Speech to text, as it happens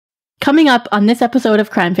Coming up on this episode of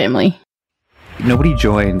Crime Family. Nobody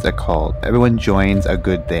joins a cult. Everyone joins a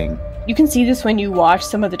good thing. You can see this when you watch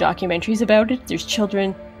some of the documentaries about it. There's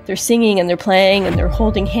children, they're singing and they're playing and they're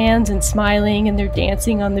holding hands and smiling and they're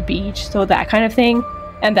dancing on the beach, so that kind of thing.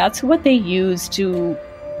 And that's what they use to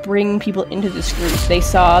bring people into this group. They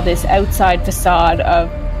saw this outside facade of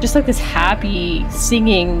just like this happy,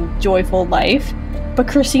 singing, joyful life. But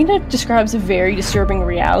Christina describes a very disturbing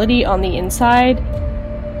reality on the inside.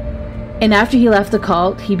 And after he left the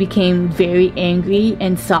cult, he became very angry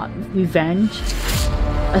and sought revenge.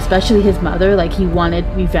 Especially his mother, like he wanted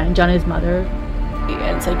revenge on his mother.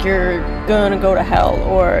 And it's like, you're gonna go to hell,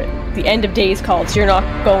 or the end of days cults, you're not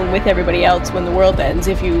going with everybody else when the world ends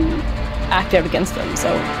if you act out against them.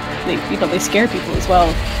 So they scare people as well.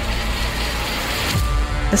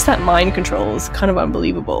 Just that mind control is kind of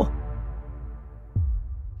unbelievable.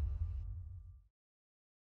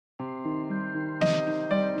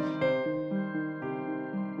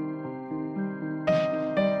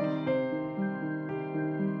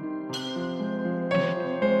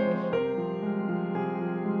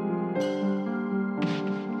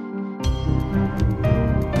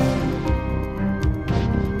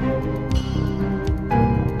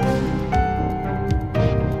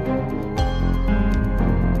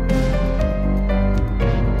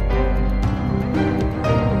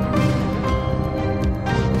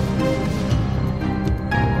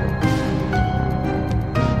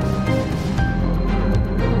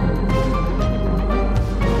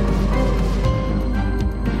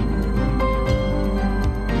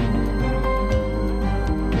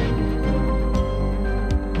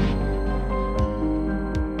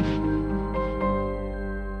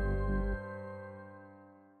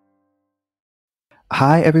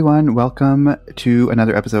 Hi everyone, welcome to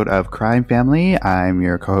another episode of Crime Family. I'm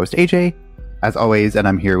your co-host AJ, as always, and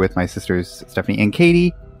I'm here with my sisters Stephanie and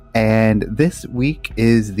Katie. And this week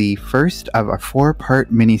is the first of a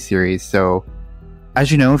 4-part miniseries. So,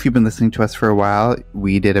 as you know, if you've been listening to us for a while,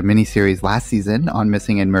 we did a miniseries last season on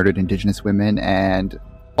missing and murdered Indigenous women, and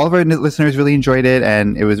all of our listeners really enjoyed it,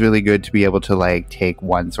 and it was really good to be able to take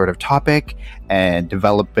one sort of topic and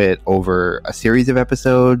develop it over a series of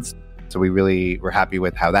episodes. So we really were happy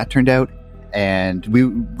with how that turned out, and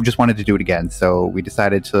we just wanted to do it again. So we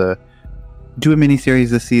decided to do a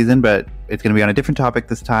mini-series this season, but it's going to be on a different topic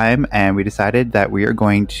this time, and we decided that we are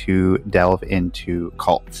going to delve into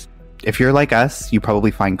cults. If you're like us, you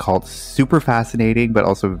probably find cults super fascinating, but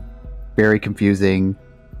also very confusing,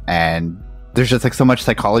 and there's just so much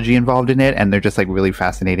psychology involved in it, and they're just really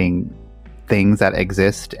fascinating things that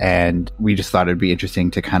exist, and we just thought it'd be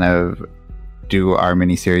interesting to kind of do our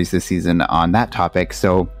mini-series this season on that topic.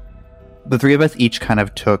 So the three of us each kind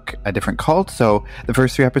of took a different cult. So the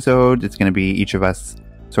first 3 episodes, it's going to be each of us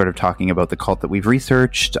sort of talking about the cult that we've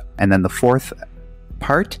researched. And then the 4th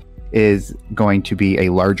part is going to be a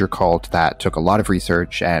larger cult that took a lot of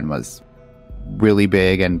research and was really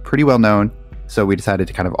big and pretty well known. So we decided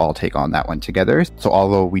to kind of all take on that one together. So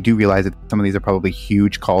although we do realize that some of these are probably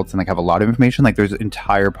huge cults and have a lot of information, there's an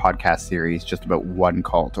entire podcast series just about one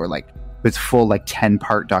cult, or it's full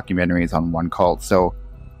 10-part documentaries on one cult. So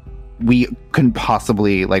we couldn't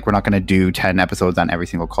possibly we're not going to do 10 episodes on every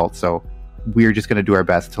single cult. So we're just going to do our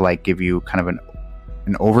best to give you kind of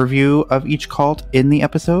an overview of each cult in the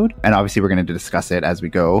episode. And obviously we're going to discuss it as we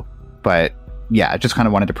go. But yeah, I just kind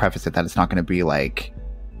of wanted to preface it that it's not going to be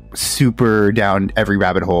super down every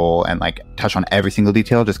rabbit hole and touch on every single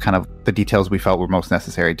detail, just kind of the details we felt were most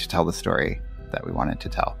necessary to tell the story that we wanted to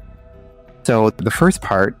tell. So the first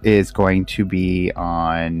part is going to be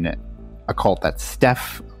on a cult that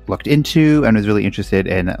Steph looked into and was really interested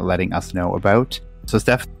in letting us know about. So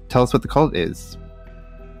Steph, tell us what the cult is.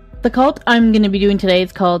 The cult I'm going to be doing today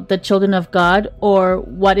is called the Children of God, or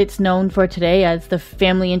what it's known for today as the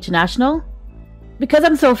Family International. Because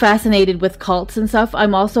I'm so fascinated with cults and stuff,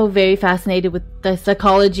 I'm also very fascinated with the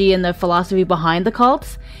psychology and the philosophy behind the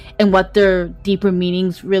cults and what their deeper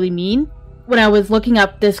meanings really mean. When I was looking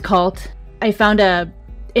up this cult, I found a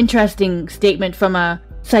interesting statement from a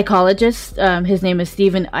psychologist. His name is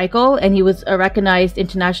Stephen Eichel, and he was a recognized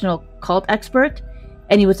international cult expert,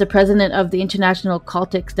 and he was the president of the International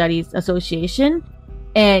Cultic Studies Association.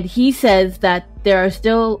 And he says that there are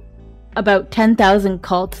still about 10,000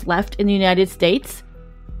 cults left in the United States.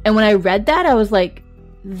 And when I read that, I was like,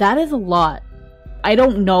 that is a lot. I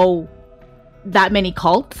don't know that many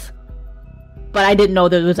cults, but I didn't know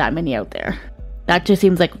there was that many out there. That just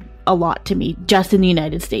seems like a lot to me, just in the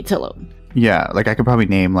United States alone. Yeah, I could probably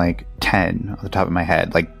name 10 off the top of my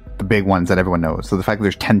head, the big ones that everyone knows. So the fact that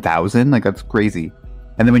there's 10,000, that's crazy.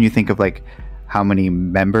 And then when you think of how many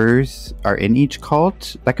members are in each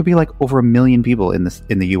cult, that could be like over 1 million people in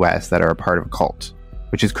the US that are a part of a cult,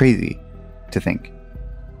 which is crazy to think.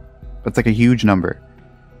 But it's like a huge number.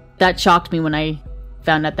 That shocked me when I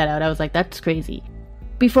found that out. I was like, that's crazy.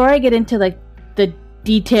 Before I get into like the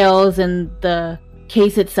details and the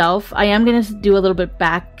case itself, I am going to do a little bit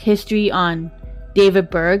back history on David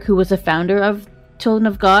Berg, who was the founder of Children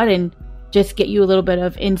of God, and just get you a little bit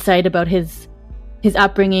of insight about his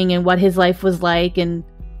upbringing and what his life was like, and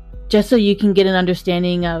just so you can get an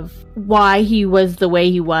understanding of why he was the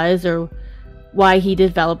way he was, or why he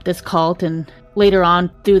developed this cult. And later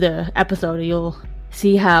on through the episode, you'll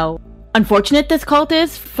see how unfortunate this cult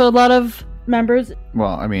is for a lot of members.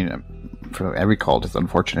 Well, I mean, for every cult is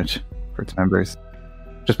unfortunate for its members,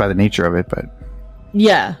 just by the nature of it, but...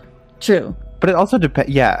 Yeah, true. But it also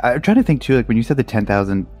depends... Yeah, I'm trying to think too, like when you said the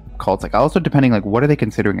 10,000 cults, like also depending, like what are they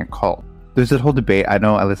considering a cult? There's this whole debate. I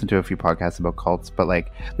know I listened to a few podcasts about cults, but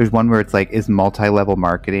like there's one where it's like, is multi-level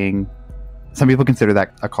marketing... Some people consider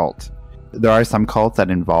that a cult. There are some cults that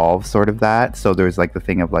involve sort of that. So there's like the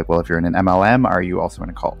thing of like, well, if you're in an MLM, are you also in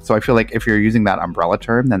a cult? So I feel like if you're using that umbrella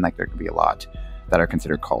term, then like there could be a lot that are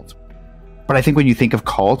considered cults. But I think when you think of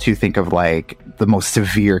cults, you think of like the most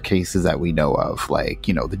severe cases that we know of, like,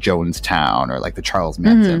 you know, the Jonestown or like the Charles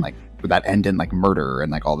Manson, like that end in like murder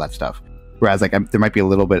and like all that stuff. Whereas like there might be a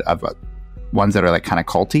little bit of ones that are like kind of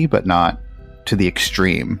culty, but not to the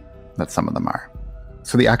extreme that some of them are.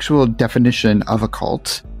 So the actual definition of a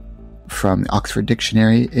cult from the Oxford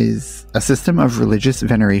Dictionary is a system of religious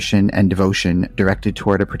veneration and devotion directed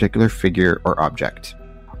toward a particular figure or object.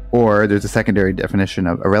 Or there's a secondary definition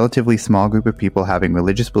of a relatively small group of people having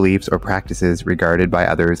religious beliefs or practices regarded by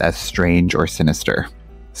others as strange or sinister.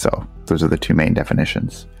 So those are the two main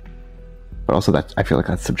definitions. But also I feel like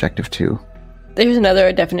that's subjective too. There's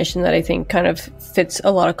another definition that I think kind of fits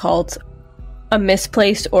a lot of cults. A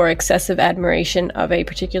misplaced or excessive admiration of a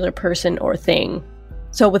particular person or thing.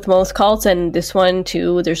 So with most cults, and this one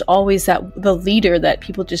too, there's always the leader that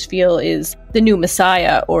people just feel is the new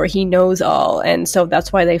messiah, or he knows all. And so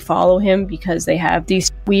that's why they follow him, because they have these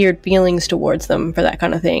weird feelings towards them for that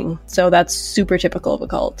kind of thing. So that's super typical of a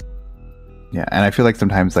cult. Yeah, and I feel like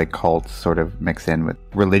sometimes like cults sort of mix in with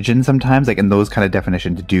religion sometimes, like in those kind of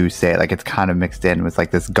definitions do say like it's kind of mixed in with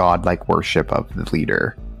like this godlike worship of the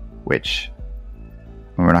leader, which...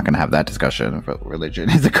 We're not going to have that discussion about religion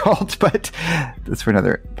is a cult, but that's for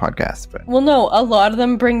another podcast. But well, no, a lot of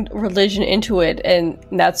them bring religion into it, and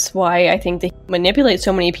that's why I think they manipulate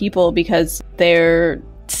so many people, because they're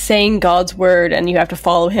saying God's word, and you have to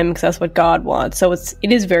follow him because that's what God wants. So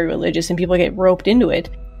it is very religious, and people get roped into it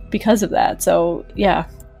because of that. So yeah,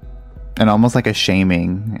 and almost like a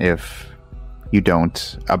shaming if you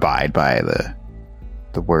don't abide by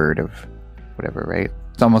the word of whatever, right?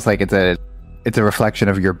 It's almost like it's a reflection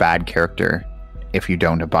of your bad character if you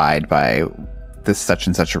don't abide by this such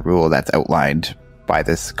and such a rule that's outlined by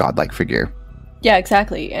this godlike figure. Yeah,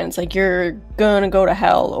 exactly. And it's like you're gonna go to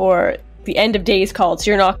hell, or the end of days cults,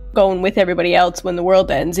 you're not going with everybody else when the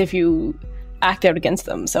world ends if you act out against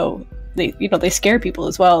them. So they scare people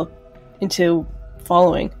as well into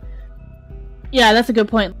following. Yeah, that's a good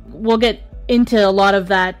point. We'll get into a lot of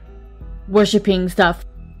that worshipping stuff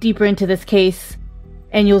deeper into this case.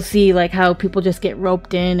 And you'll see like how people just get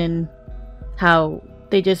roped in, and how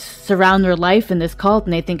they just surround their life in this cult,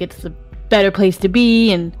 and they think it's the better place to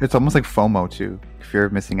be. And it's almost like FOMO too. Fear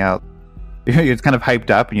of missing out. It's kind of hyped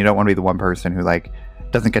up, and you don't want to be the one person who like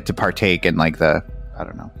doesn't get to partake in like I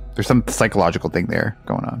don't know. There's some psychological thing there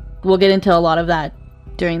going on. We'll get into a lot of that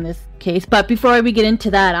during this case. But before we get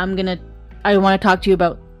into that, I want to talk to you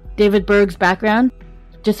about David Berg's background.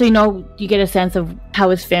 Just so you get a sense of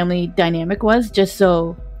how his family dynamic was, just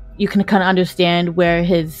so you can kind of understand where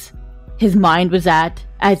his mind was at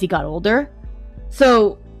as he got older.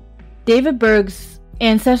 So, David Berg's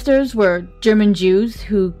ancestors were German Jews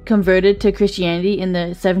who converted to Christianity in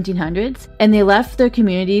the 1700s, and they left their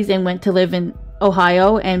communities and went to live in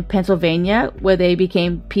Ohio and Pennsylvania, where they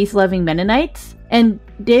became peace-loving Mennonites. And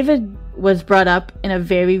David was brought up in a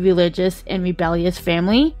very religious and rebellious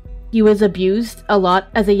family. He was abused a lot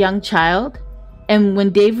as a young child, and when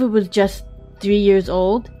David was just 3 years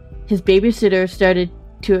old, his babysitter started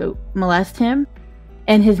to molest him,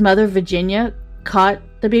 and his mother, Virginia, caught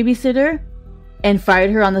the babysitter and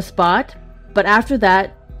fired her on the spot. But after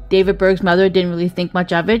that, David Berg's mother didn't really think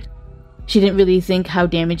much of it. She didn't really think how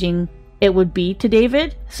damaging it would be to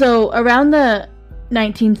David. So around the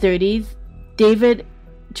 1930s, David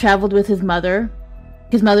traveled with his mother.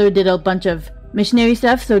 His mother did a bunch of missionary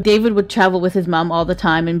stuff, so David would travel with his mom all the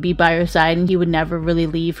time and be by her side, and he would never really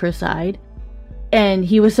leave her side. And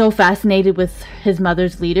he was so fascinated with his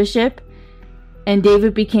mother's leadership. And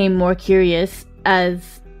David became more curious,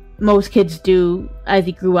 as most kids do as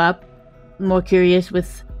he grew up, more curious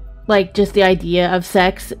with like just the idea of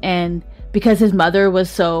sex. And because his mother was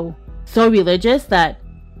so religious that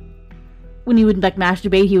when he would like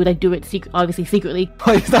masturbate, he would like do it obviously secretly.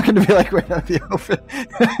 Well, he's not going to be like right out the open.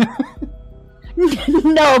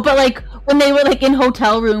 No, but like when they were like in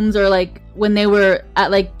hotel rooms or like when they were at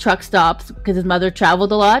like truck stops, because his mother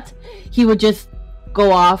traveled a lot, he would just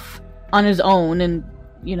go off on his own, and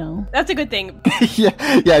you know, that's a good thing. yeah,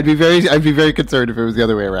 I'd be very concerned if it was the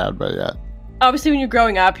other way around, but yeah. Obviously, when you're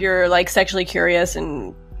growing up, you're like sexually curious,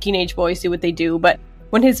 and teenage boys do what they do. But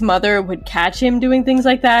when his mother would catch him doing things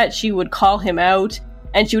like that, she would call him out,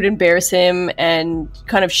 and she would embarrass him and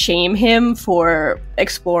kind of shame him for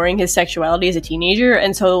exploring his sexuality as a teenager.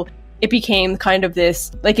 And so it became kind of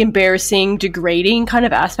this like embarrassing, degrading kind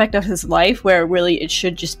of aspect of his life where really it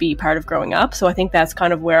should just be part of growing up. So I think that's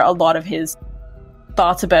kind of where a lot of his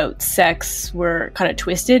thoughts about sex were kind of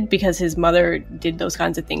twisted, because his mother did those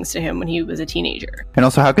kinds of things to him when he was a teenager. And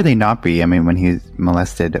also, how could they not be? I mean, when he's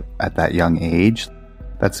molested at that young age,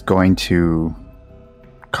 that's going to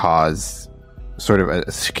cause sort of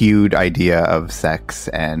a skewed idea of sex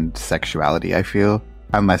and sexuality, I feel,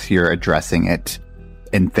 unless you're addressing it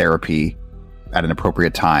in therapy at an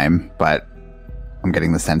appropriate time. But I'm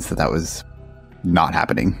getting the sense that that was not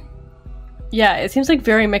happening. Yeah, it seems like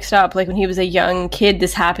very mixed up. Like when he was a young kid,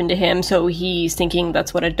 this happened to him, so he's thinking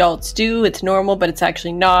that's what adults do, it's normal, but it's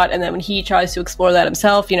actually not. And then when he tries to explore that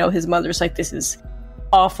himself, you know, his mother's like, this is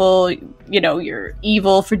awful, you know, you're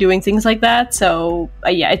evil for doing things like that. So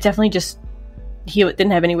yeah, it definitely just, he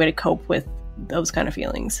didn't have any way to cope with those kind of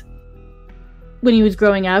feelings. When he was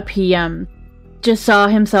growing up, he just saw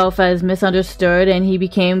himself as misunderstood, and he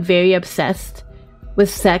became very obsessed with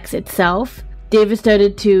sex itself. David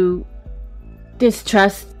started to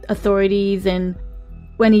distrust authorities, and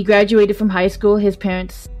when he graduated from high school, his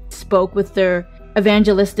parents spoke with their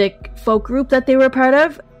evangelistic folk group that they were a part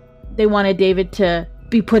of. They wanted David to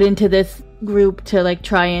be put into this group to like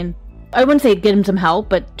try and, I wouldn't say get him some help,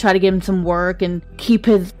 but try to give him some work and keep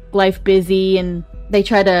his life busy. And they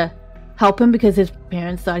try to help him because his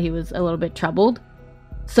parents thought he was a little bit troubled.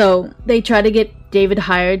 So they tried to get David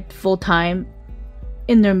hired full-time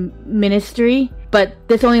in their ministry, but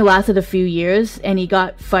this only lasted a few years, and he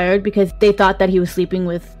got fired because they thought that he was sleeping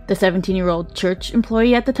with the 17-year-old church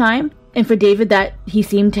employee at the time. And for David, that he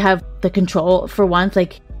seemed to have the control for once,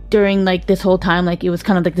 like during like this whole time, like it was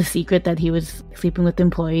kind of like the secret that he was sleeping with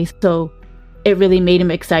employees. So it really made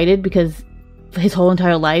him excited, because his whole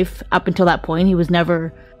entire life up until that point, he was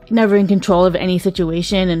never in control of any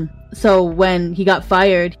situation. And so when he got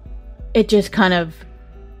fired, it just kind of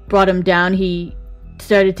brought him down. He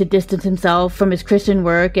started to distance himself from his Christian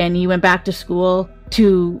work, and he went back to school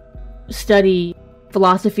to study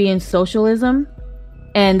philosophy and socialism.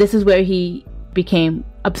 And this is where he became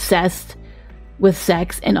obsessed with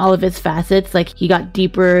sex in all of its facets. Like he got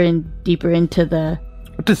deeper and deeper into the...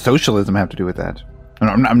 What does socialism have to do with that?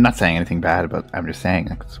 I'm not saying anything bad, but I'm just saying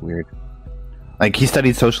like, it's weird. Like he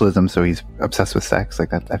studied socialism, so he's obsessed with sex like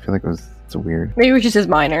that. I feel like it's weird. Maybe it was just his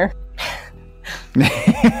minor.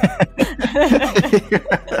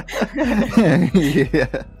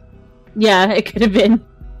 Yeah, it could have been.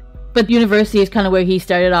 But university is kind of where he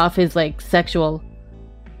started off his like sexual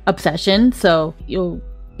obsession, so you'll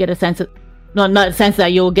get a sense of, not a sense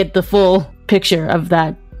that you'll get the full picture of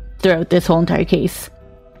that throughout this whole entire case.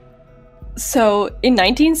 So in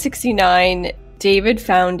 1969, David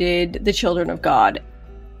founded the Children of God,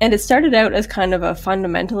 and it started out as kind of a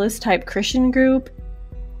fundamentalist type Christian group.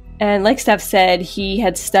 And like Steph said, he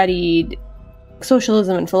had studied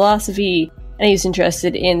socialism and philosophy, and he was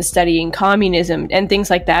interested in studying communism and things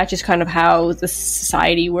like that, just kind of how the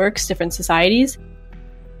society works, different societies.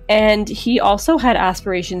 And he also had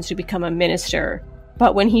aspirations to become a minister.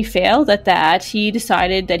 But when he failed at that, he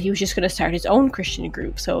decided that he was just going to start his own Christian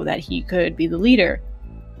group so that he could be the leader.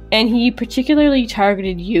 And he particularly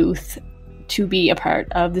targeted youth to be a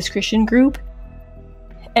part of this Christian group.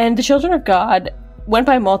 And the Children of God went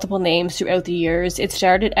by multiple names throughout the years. It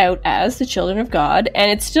started out as the Children of God,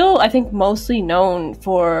 and it's still, I think, mostly known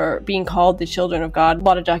for being called the Children of God. A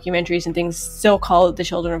lot of documentaries and things still call it the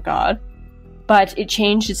Children of God. But it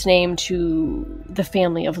changed its name to the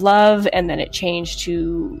Family of Love, and then it changed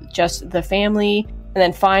to just the Family, and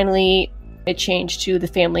then finally it changed to the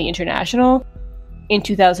Family International in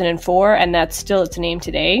 2004, and that's still its name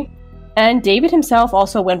today. And David himself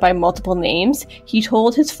also went by multiple names. He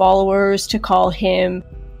told his followers to call him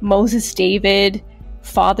Moses David,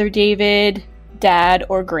 Father David, Dad,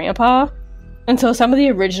 or Grandpa. And so some of the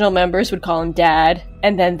original members would call him Dad,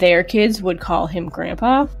 and then their kids would call him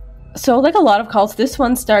Grandpa. So like a lot of cults, this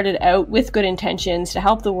one started out with good intentions to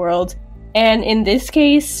help the world, and in this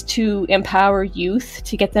case, to empower youth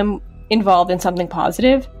to get them involved in something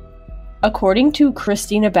positive. According to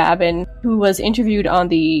Christina Babin, who was interviewed on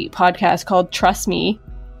the podcast called Trust Me,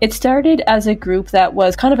 it started as a group that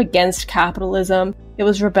was kind of against capitalism. It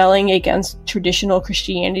was rebelling against traditional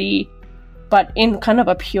Christianity, but in kind of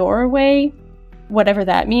a pure way, whatever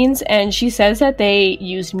that means. And she says that they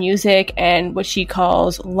used music and what she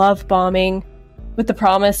calls love bombing with the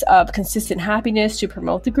promise of consistent happiness to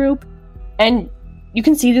promote the group. And you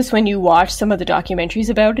can see this when you watch some of the documentaries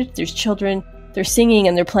about it. There's children, they're singing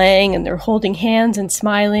and they're playing and they're holding hands and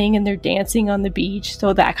smiling and they're dancing on the beach,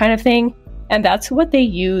 so that kind of thing. And that's what they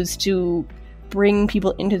used to bring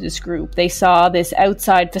people into this group. They saw this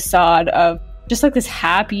outside facade of just like this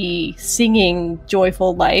happy, singing,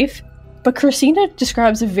 joyful life. But Christina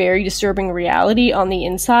describes a very disturbing reality on the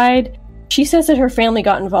inside. She says that her family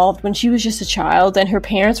got involved when she was just a child and her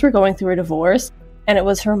parents were going through a divorce, and it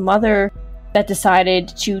was her mother that decided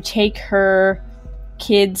to take her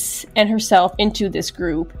kids and herself into this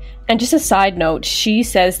group. And just a side note, she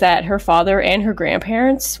says that her father and her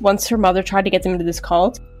grandparents, once her mother tried to get them into this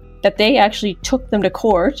cult, that they actually took them to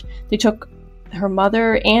court. They took her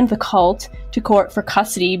mother and the cult to court for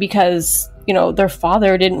custody because, you know, their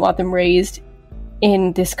father didn't want them raised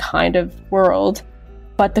in this kind of world.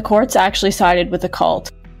 But the courts actually sided with the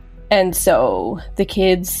cult. And so the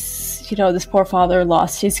kids, you know, this poor father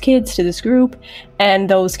lost his kids to this group, and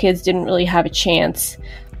those kids didn't really have a chance,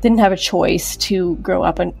 didn't have a choice to grow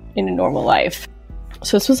up in a normal life.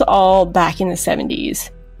 So this was all back in the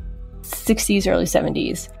 70s, 60s, early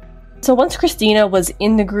 70s. So once Christina was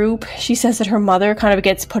in the group, she says that her mother kind of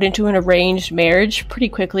gets put into an arranged marriage pretty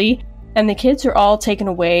quickly, and the kids are all taken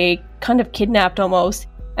away, kind of kidnapped almost,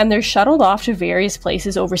 and they're shuttled off to various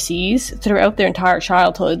places overseas. Throughout their entire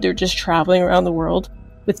childhood, they're just traveling around the world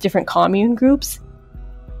with different commune groups.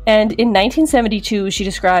 And in 1972, she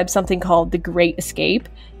describes something called the Great Escape,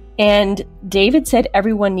 and David said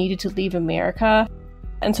everyone needed to leave America.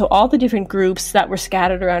 And so all the different groups that were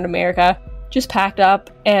scattered around America just packed up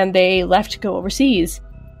and they left to go overseas.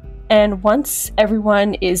 And once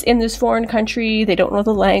everyone is in this foreign country, they don't know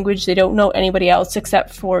the language, they don't know anybody else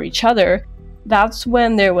except for each other, that's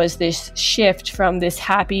when there was this shift from this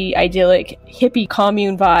happy, idyllic, hippie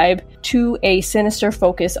commune vibe to a sinister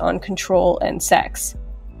focus on control and sex.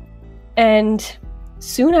 And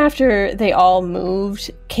soon after they all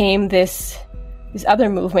moved came this other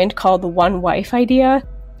movement called the one wife idea.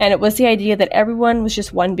 And it was the idea that everyone was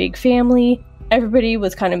just one big family. Everybody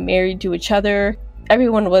was kind of married to each other.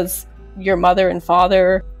 Everyone was your mother and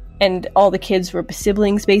father, and all the kids were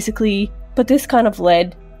siblings basically. But this kind of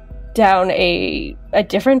led down a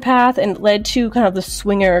different path and led to kind of the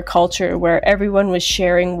swinger culture where everyone was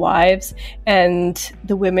sharing wives and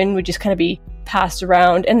the women would just kind of be passed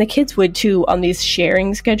around, and the kids would too, on these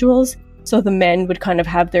sharing schedules. So the men would kind of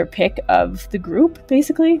have their pick of the group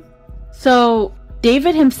basically. So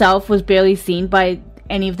David himself was barely seen by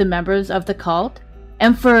any of the members of the cult,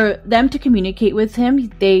 and for them to communicate with him,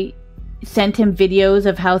 they sent him videos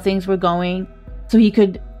of how things were going so he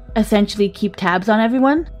could essentially keep tabs on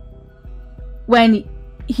everyone. When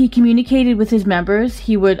he communicated with his members,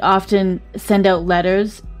 he would often send out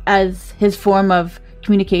letters as his form of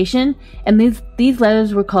communication, and these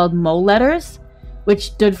letters were called Mo letters, which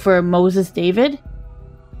stood for Moses David.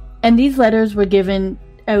 And these letters were given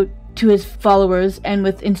out to his followers and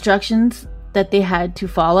with instructions that they had to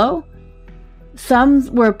follow. Some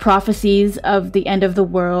were prophecies of the end of the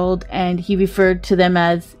world, and he referred to them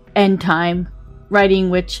as end time writing,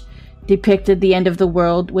 which depicted the end of the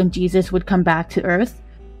world when Jesus would come back to Earth,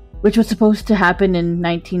 which was supposed to happen in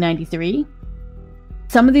 1993.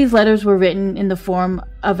 Some of these letters were written in the form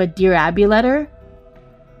of a Dear Abby letter.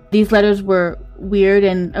 These letters were weird,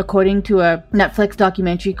 and according to a Netflix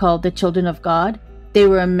documentary called The Children of God, they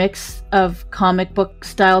were a mix of comic book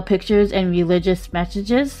style pictures and religious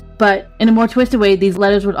messages. But in a more twisted way, these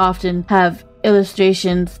letters would often have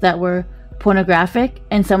illustrations that were pornographic,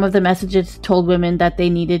 and some of the messages told women that they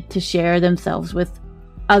needed to share themselves with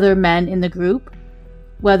other men in the group,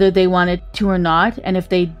 whether they wanted to or not, and if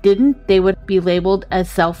they didn't, they would be labeled as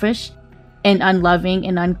selfish and unloving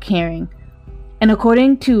and uncaring. And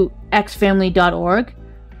according to xfamily.org,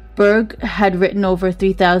 Berg had written over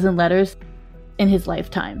 3,000 letters in his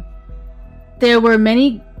lifetime. There were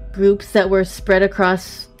many groups that were spread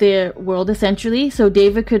across the world essentially, so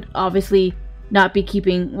David could obviously not be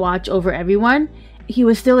keeping watch over everyone. He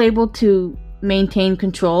was still able to maintain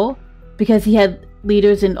control because he had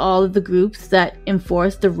leaders in all of the groups that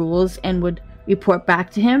enforced the rules and would report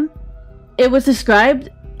back to him. It was described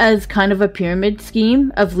as kind of a pyramid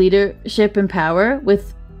scheme of leadership and power,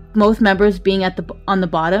 with most members being on the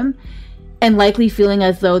bottom and likely feeling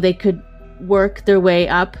as though they could work their way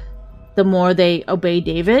up the more they obey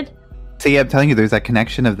David. So yeah, I'm telling you, there's that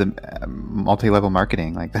connection of the multi-level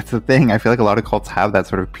marketing. Like, that's the thing. I feel like a lot of cults have that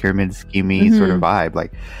sort of pyramid schemey sort of vibe.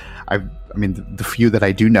 Like, I mean, the few that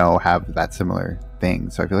I do know have that similar thing.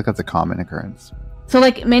 So I feel like that's a common occurrence. So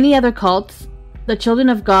like many other cults, the Children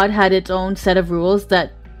of God had its own set of rules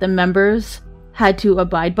that the members had to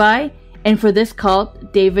abide by. And for this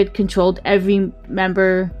cult, David controlled every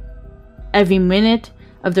member, every minute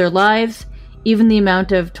of their lives, even the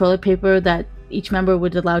amount of toilet paper that each member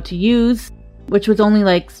was allowed to use, which was only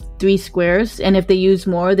like 3 squares, and if they used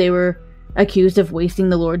more, they were accused of wasting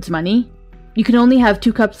the Lord's money. You could only have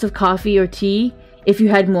 2 cups of coffee or tea. If you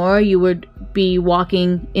had more, you would be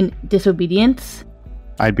walking in disobedience.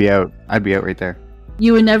 I'd be out right there.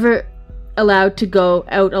 You were never allowed to go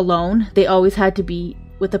out alone. They always had to be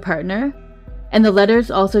with a partner. And the letters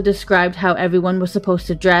also described how everyone was supposed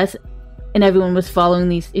to dress, and everyone was following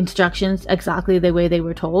these instructions exactly the way they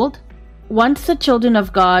were told. Once the Children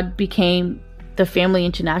of God became the Family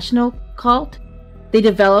International cult, they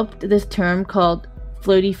developed this term called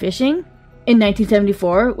flirty fishing in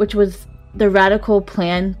 1974, which was the radical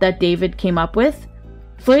plan that David came up with.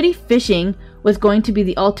 Flirty fishing was going to be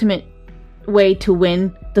the ultimate way to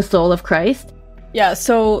win the soul of Christ. Yeah,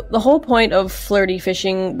 so the whole point of flirty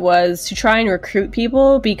fishing was to try and recruit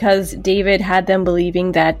people, because David had them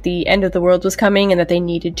believing that the end of the world was coming and that they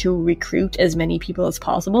needed to recruit as many people as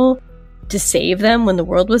possible to save them when the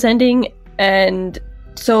world was ending. And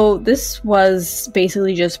so this was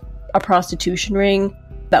basically just a prostitution ring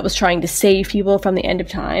that was trying to save people from the end of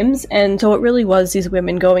times. And so it really was these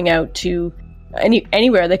women going out to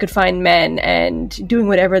anywhere they could find men and doing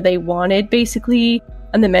whatever they wanted, basically,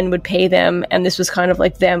 and the men would pay them. And this was kind of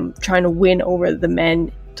like them trying to win over the men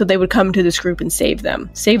so they would come to this group and save them,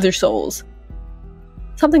 save their souls.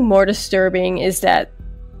 Something more disturbing is that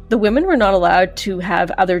the women were not allowed to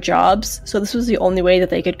have other jobs, so this was the only way that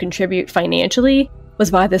they could contribute financially,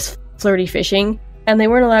 was by this flirty fishing. And they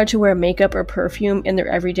weren't allowed to wear makeup or perfume in their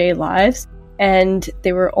everyday lives, and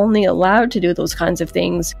they were only allowed to do those kinds of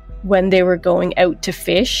things when they were going out to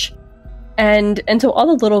fish. And so all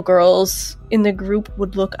the little girls in the group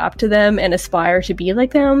would look up to them and aspire to be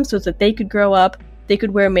like them, so that they could grow up, they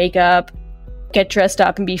could wear makeup, get dressed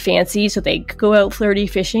up and be fancy, so they could go out flirty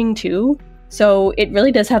fishing too. So it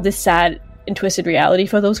really does have this sad and twisted reality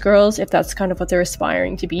for those girls, if that's kind of what they're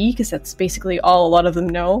aspiring to be, because that's basically all a lot of them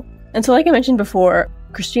know. And so like I mentioned before,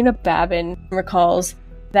 Christina Babin recalls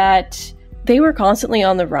that they were constantly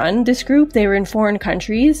on the run, this group. They were in foreign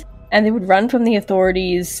countries, and they would run from the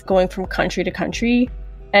authorities going from country to country.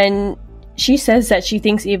 And she says that she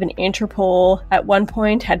thinks even Interpol at one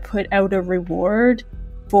point had put out a reward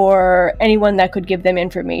for anyone that could give them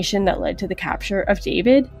information that led to the capture of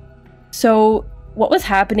David. So what was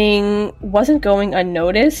happening wasn't going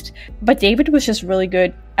unnoticed, but David was just really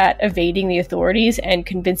good at evading the authorities and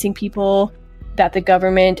convincing people that the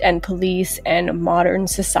government and police and modern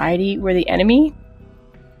society were the enemy.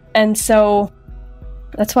 And so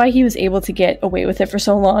that's why he was able to get away with it for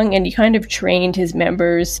so long, and he kind of trained his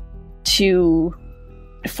members to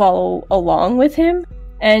follow along with him.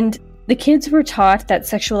 And the kids were taught that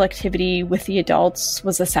sexual activity with the adults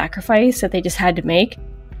was a sacrifice that they just had to make.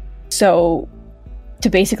 So to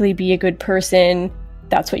basically be a good person,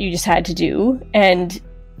 that's what you just had to do. And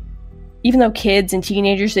even though kids and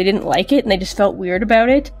teenagers, they didn't like it and they just felt weird about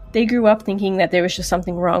it, they grew up thinking that there was just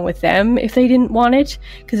something wrong with them if they didn't want it,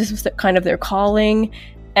 because this was kind of their calling.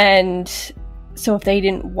 And so if they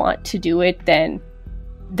didn't want to do it, then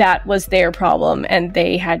that was their problem and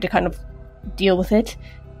they had to kind of deal with it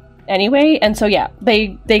anyway. And so yeah,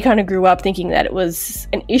 they kind of grew up thinking that it was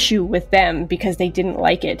an issue with them because they didn't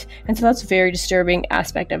like it. And so that's a very disturbing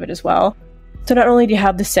aspect of it as well. So not only do you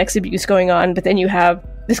have the sex abuse going on, but then you have,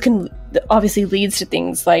 this can obviously leads to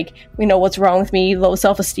things like, you know, what's wrong with me, low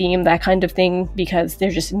self-esteem, that kind of thing, because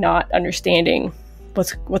they're just not understanding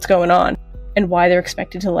what's going on and why they're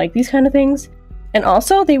expected to like these kind of things. And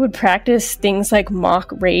also they would practice things like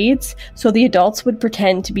mock raids. So the adults would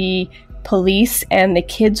pretend to be police and the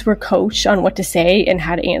kids were coached on what to say and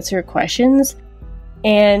how to answer questions.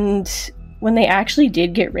 And when they actually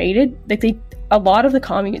did get raided, a lot of the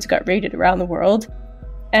communes got raided around the world.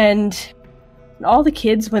 And all the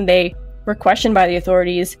kids, when they were questioned by the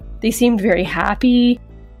authorities, they seemed very happy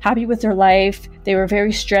with their life. They were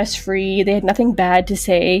very stress-free. They had nothing bad to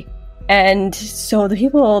say. And so the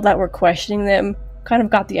people that were questioning them kind of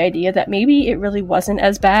got the idea that maybe it really wasn't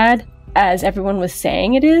as bad as everyone was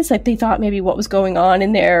saying it is. Like, they thought maybe what was going on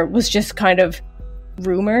in there was just kind of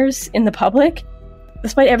rumors in the public.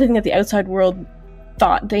 Despite everything that the outside world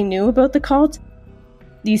thought they knew about the cult,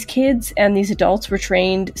 these kids and these adults were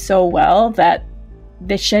trained so well that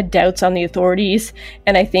they shed doubts on the authorities.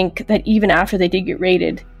 And I think that even after they did get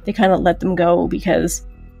raided, they kind of let them go because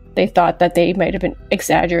they thought that they might have been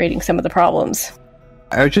exaggerating some of the problems.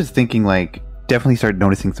 I was just thinking, like, definitely started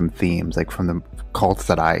noticing some themes, like from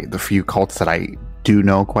the few cults that I do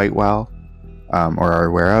know quite well, or are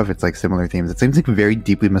aware of. It's like similar themes. It seems like very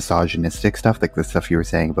deeply misogynistic stuff, like the stuff you were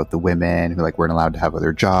saying about the women who like weren't allowed to have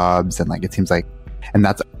other jobs, and like it seems like, and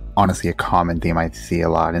that's honestly a common theme I see a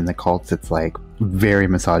lot in the cults. It's like very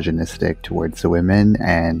misogynistic towards the women,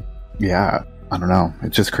 and yeah, I don't know.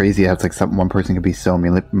 It's just crazy how it's like one person can be so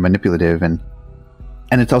manipulative, and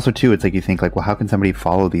it's also too, it's like you think like, well, how can somebody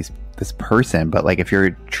follow this person? But like if you're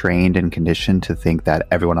trained and conditioned to think that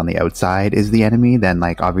everyone on the outside is the enemy, then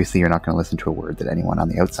like obviously you're not going to listen to a word that anyone on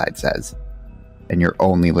the outside says, and you're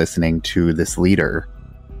only listening to this leader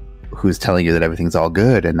who's telling you that everything's all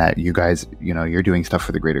good and that you guys, you know, you're doing stuff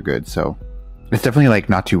for the greater good. So it's definitely like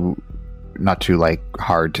not too like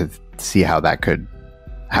hard to see how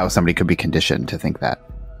somebody could be conditioned to think that.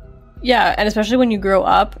 Yeah, and especially when you grow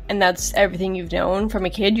up and that's everything you've known from a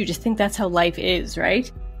kid, you just think that's how life is,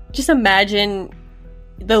 right? Just imagine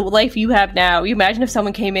the life you have now. You imagine if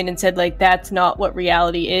someone came in and said, like, that's not what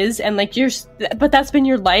reality is, and like, but that's been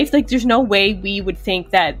your life. Like, there's no way we would think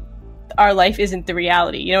that our life isn't the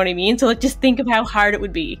reality. You know what I mean? So like, just think of how hard it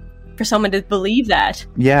would be for someone to believe that.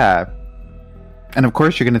 Yeah. And of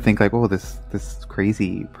course you're going to think like, oh, this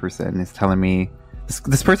crazy person is telling me,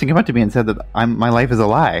 this person came up to me and said that my life is a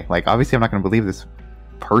lie. Like, obviously I'm not going to believe this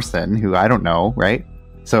person who I don't know, right?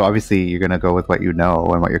 So obviously you're going to go with what you know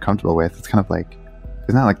and what you're comfortable with. It's kind of like,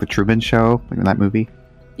 isn't that like the Truman Show, like in that movie?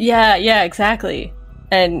 Yeah, exactly.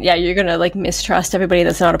 And yeah, you're going to like mistrust everybody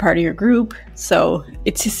that's not a part of your group. So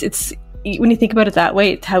it's when you think about it that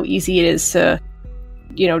way, it's how easy it is to,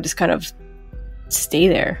 you know, just kind of stay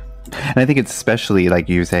there. And I think it's especially like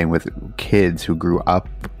you were saying with kids who grew up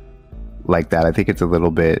like that, I think it's a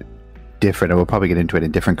little bit different, and we'll probably get into it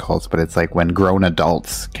in different cults, but it's like when grown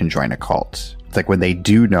adults can join a cult. It's like when they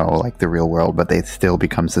do know like the real world, but they still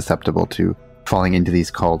become susceptible to falling into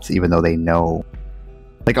these cults, even though they know.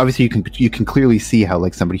 Like obviously you can clearly see how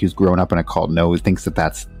like somebody who's grown up in a cult thinks that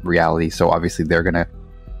that's reality, so obviously they're gonna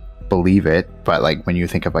believe it. But like when you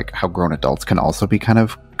think of like how grown adults can also be kind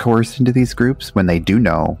of coerced into these groups when they do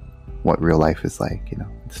know what real life is like, you know,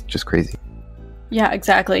 it's just crazy. Yeah,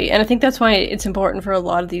 exactly. And I think that's why it's important for a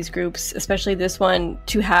lot of these groups, especially this one,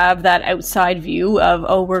 to have that outside view of,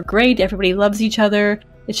 oh, we're great, everybody loves each other,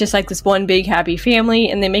 it's just like this one big happy family,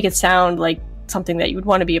 and they make it sound like something that you would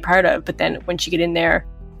want to be a part of, but then once you get in there,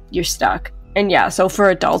 you're stuck. And yeah, so for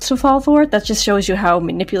adults to fall for it, that just shows you how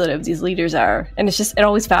manipulative these leaders are. And it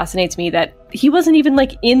always fascinates me that he wasn't even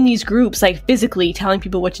like in these groups, like physically telling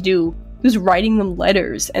people what to do. He was writing them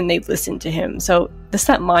letters and they listened to him. So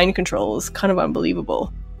that mind control is kind of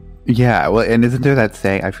unbelievable. Yeah, well, and isn't there that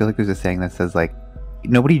saying, I feel like there's a saying that says like,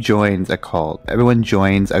 nobody joins a cult. Everyone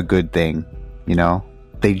joins a good thing, you know?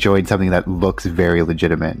 They join something that looks very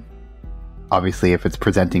legitimate. Obviously, if it's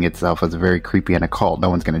presenting itself as very creepy and a cult, no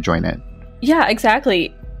one's going to join it. Yeah,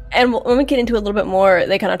 exactly. And when we get into it a little bit more,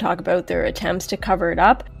 they kind of talk about their attempts to cover it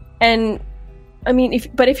up. And I mean,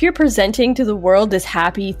 if you're presenting to the world this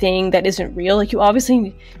happy thing that isn't real, like you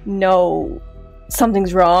obviously know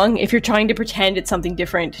something's wrong if you're trying to pretend it's something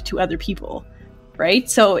different to other people, right?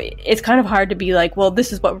 So it's kind of hard to be like, well,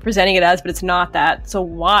 this is what we're presenting it as, but it's not that. So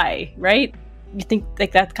why, right? You think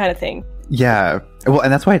like that kind of thing. Yeah. Well,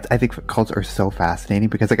 and that's why I think cults are so fascinating,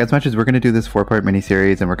 because like as much as we're going to do this 4-part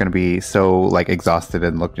miniseries and we're going to be so like exhausted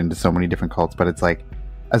and looked into so many different cults, but it's like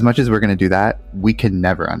as much as we're going to do that, we can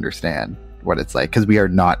never understand what it's like because we are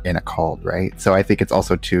not in a cult, right? So I think it's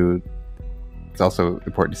also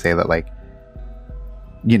important to say that like,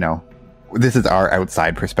 you know, this is our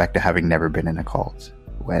outside perspective, having never been in a cult,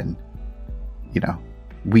 when, you know,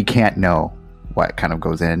 we can't know what kind of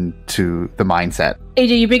goes into the mindset.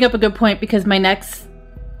 AJ, you bring up a good point, because what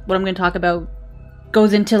I'm going to talk about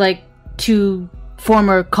goes into like 2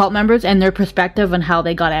 former cult members and their perspective on how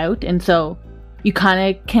they got out. And so you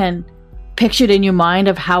kind of can picture it in your mind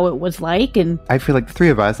of how it was like. And I feel like the 3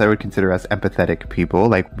 of us, I would consider us empathetic people.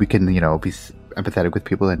 Like we can, you know, be empathetic with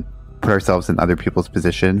people and put ourselves in other people's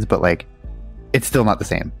positions, but like it's still not the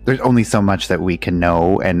same. There's only so much that we can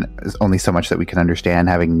know, and there's only so much that we can understand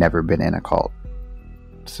having never been in a cult.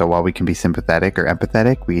 So while we can be sympathetic or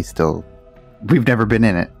empathetic, we've never been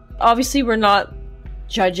in it. Obviously, we're not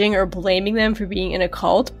judging or blaming them for being in a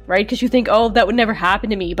cult, right? Because you think, oh, that would never happen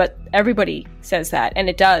to me, but everybody says that, and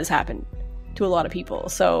it does happen to a lot of people.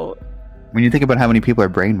 So when you think about how many people are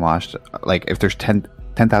brainwashed, like if there's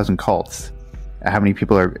 10,000 cults, how many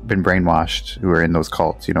people have been brainwashed who are in those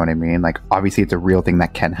cults? You know what I mean? Like, obviously it's a real thing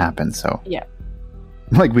that can happen. So yeah,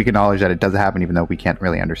 like we acknowledge that it does happen, even though we can't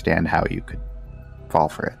really understand how you could fall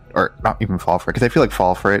for it, or not even fall for it, because I feel like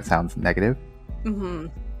fall for it sounds negative. Mm-hmm.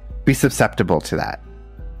 Be susceptible to that.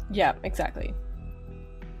 Yeah, exactly.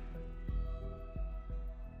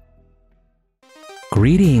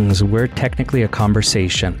 Greetings, we're Technically a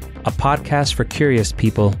Conversation, a podcast for curious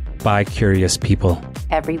people by curious people.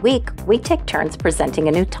 Every week, we take turns presenting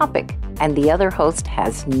a new topic, and the other host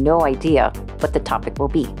has no idea what the topic will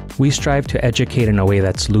be. We strive to educate in a way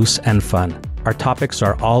that's loose and fun. Our topics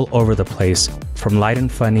are all over the place, from light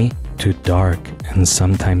and funny to dark and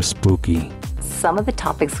sometimes spooky. Some of the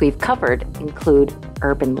topics we've covered include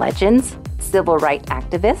urban legends, civil rights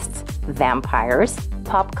activists, vampires,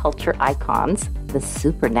 pop culture icons, the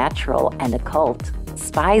supernatural and occult,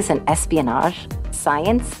 spies and espionage,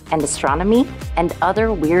 science and astronomy, and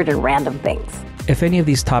other weird and random things. If any of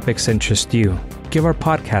these topics interest you, give our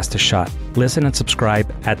podcast a shot. Listen and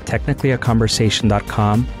subscribe at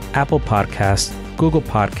technicallyaconversation.com, Apple Podcasts, Google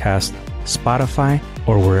Podcasts, Spotify,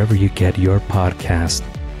 or wherever you get your podcast.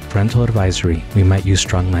 Parental advisory, we might use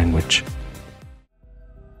strong language.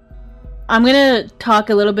 I'm going to talk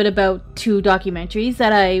a little bit about 2 documentaries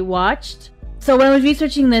that I watched. So when I was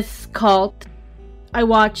researching this cult, I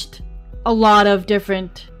watched a lot of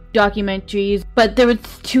different documentaries, but there were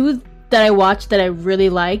 2 that I watched that I really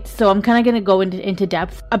liked. So I'm kind of going to go into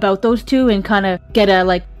depth about those 2 and kind of get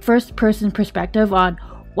a first person perspective on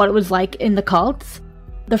what it was like in the cults.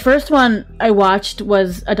 The first one I watched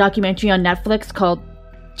was a documentary on Netflix called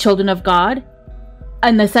Children of God.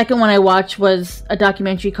 And the second one I watched was a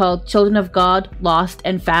documentary called Children of God, Lost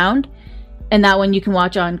and Found. And that one you can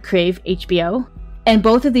watch on Crave HBO. And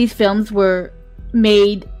both of these films were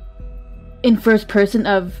made in first person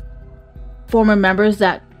of former members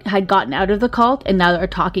that had gotten out of the cult and now are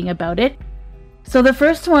talking about it. So the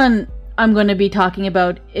first one I'm going to be talking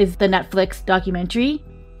about is the Netflix documentary.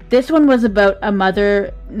 This one was about a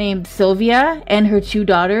mother named Sylvia and her 2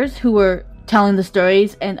 daughters who were telling the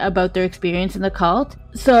stories and about their experience in the cult.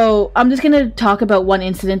 So I'm just going to talk about one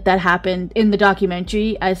incident that happened in the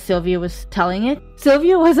documentary as Sylvia was telling it.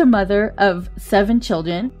 Sylvia was a mother of 7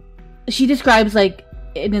 children. She describes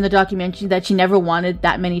in the documentary that she never wanted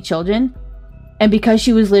that many children. And because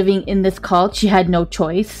she was living in this cult, she had no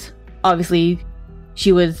choice. Obviously,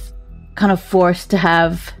 she was kind of forced to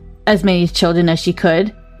have as many children as she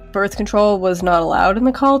could. Birth control was not allowed in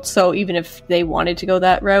the cult, so even if they wanted to go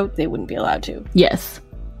that route, they wouldn't be allowed to. Yes,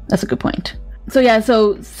 that's a good point. So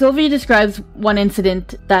Sylvia describes one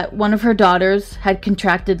incident that one of her daughters had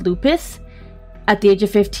contracted lupus at the age of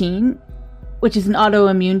 15, which is an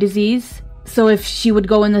autoimmune disease. So if she would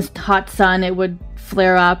go in the hot sun, it would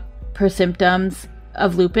flare up her symptoms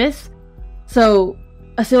of lupus. So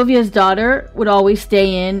Sylvia's daughter would always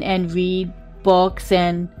stay in and read books,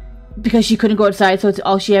 and because she couldn't go outside, so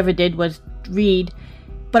all she ever did was read.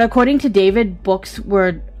 But according to David, books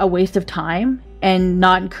were a waste of time and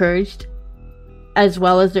not encouraged, as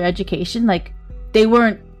well as their education. They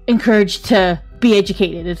weren't encouraged to be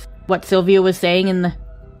educated, is what Sylvia was saying in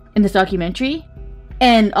this documentary.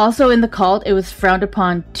 And also in the cult, it was frowned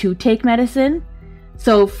upon to take medicine.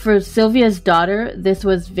 So for Sylvia's daughter, this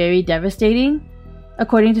was very devastating,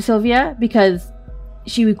 according to Sylvia, because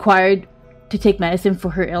she required to take medicine for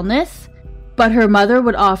her illness, but her mother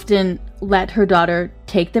would often let her daughter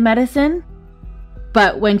take the medicine.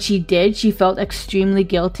 But when she did, she felt extremely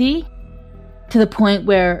guilty, to the point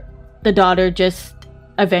where the daughter just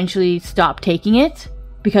eventually stopped taking it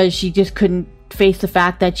because she just couldn't face the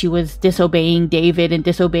fact that she was disobeying David and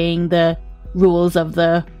disobeying the rules of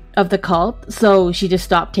the cult. So she just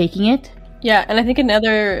stopped taking it. Yeah, and I think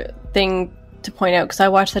another thing to point out, because I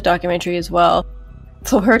watched that documentary as well,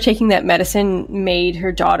 so her taking that medicine made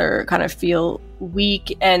her daughter kind of feel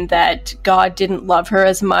weak, and that God didn't love her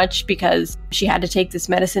as much because she had to take this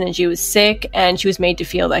medicine and she was sick, and she was made to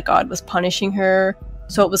feel that God was punishing her.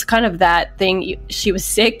 So it was kind of that thing. She was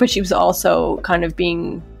sick, but she was also kind of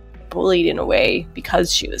being bullied in a way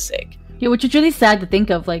because she was sick. Yeah, which is really sad to think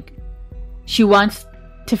of. She wants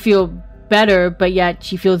to feel better, but yet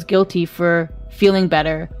she feels guilty for feeling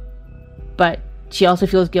better. But she also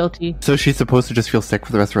feels guilty. So she's supposed to just feel sick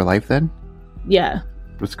for the rest of her life then? Yeah.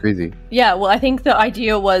 That's crazy. Yeah, well, I think the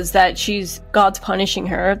idea was that God's punishing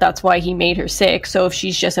her. That's why he made her sick. So if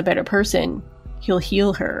she's just a better person, he'll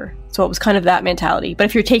heal her. So it was kind of that mentality. But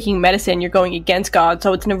if you're taking medicine, you're going against God,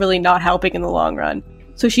 so it's really not helping in the long run.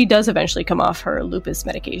 So she does eventually come off her lupus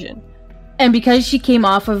medication. And because she came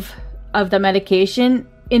off of the medication,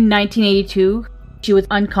 in 1982, she was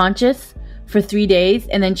unconscious for 3 days,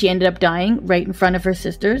 and then she ended up dying right in front of her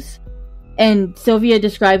sisters. And Sylvia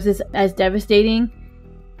describes this as devastating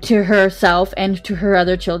to herself and to her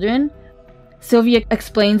other children. Sylvia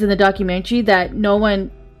explains in the documentary that no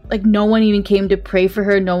one even came to pray for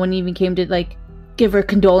her. No one even came to give her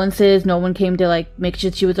condolences. No one came to make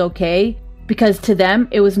sure she was okay, because to them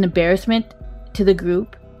it was an embarrassment to the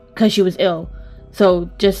group because she was ill. So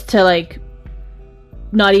just to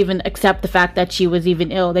not even accept the fact that she was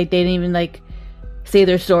even ill, they didn't even say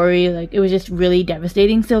their story. It was just really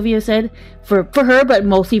devastating, Sylvia said, for her, but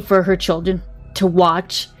mostly for her children, to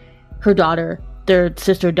watch her daughter, their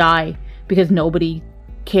sister, die, because nobody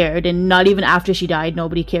cared. And not even after she died,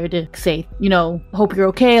 nobody cared to say, hope you're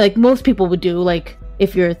okay, like most people would do.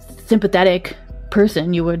 If you're a sympathetic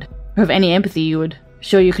person, you would have any empathy, you would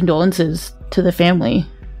show your condolences to the family.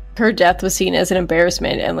 Her death was seen as an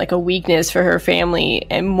embarrassment and a weakness for her family,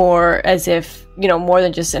 and more as if, more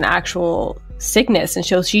than just an actual sickness. And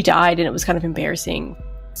so she died and it was kind of embarrassing.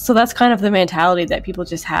 So that's kind of the mentality that people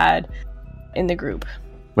just had in the group.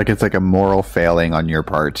 It's a moral failing on your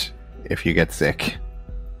part if you get sick.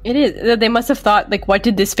 It is. They must have thought, what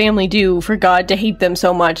did this family do for God to hate them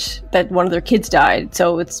so much that one of their kids died?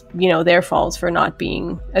 So it's, their faults for not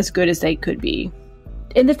being as good as they could be.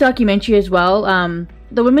 In this documentary as well,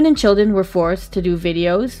 the women and children were forced to do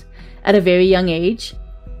videos at a very young age.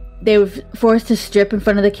 They were forced to strip in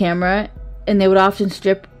front of the camera, and they would often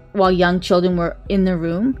strip while young children were in the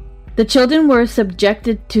room. The children were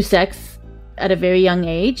subjected to sex at a very young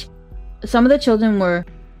age. Some of the children were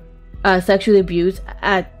sexually abused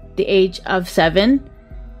at the age of 7,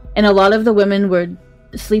 and a lot of the women would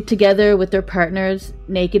sleep together with their partners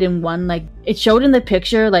naked in one. It showed in the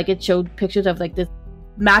picture, it showed pictures of this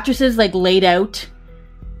mattresses laid out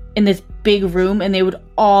in this big room, and they would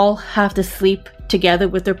all have to sleep together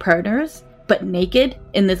with their partners but naked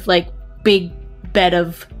in this big bed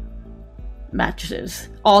of mattresses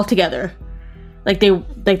all together.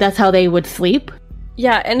 That's how they would sleep.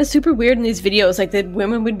 Yeah, and it's super weird in these videos. The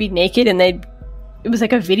women would be naked, and it was a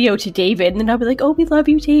video to David, and then I'd be like, "Oh, we love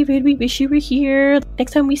you, David. We wish you were here.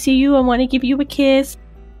 Next time we see you, I want to give you a kiss."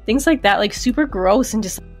 Things like that, super gross, and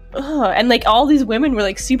just, ugh. And all these women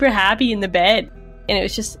were super happy in the bed, and it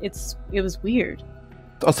was just, it was weird.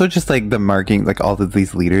 Also, just the marking, all of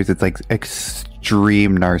these leaders, it's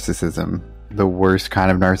extreme narcissism, the worst kind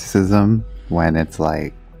of narcissism. When it's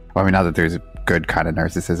not that there's a good kind of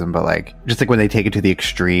narcissism, but just when they take it to the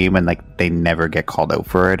extreme and they never get called out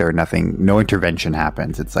for it or nothing, no intervention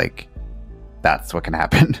happens. It's that's what can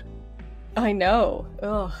happen. I know.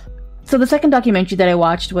 Ugh. So the second documentary that I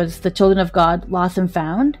watched was The Children of God, Lost and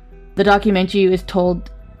Found. The documentary is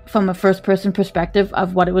told from a first-person perspective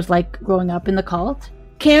of what it was like growing up in the cult.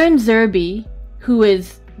 Karen Zerby, who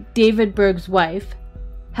is David Berg's wife,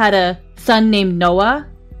 had a son named Noah,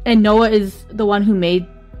 and Noah is the one who made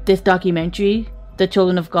this documentary, The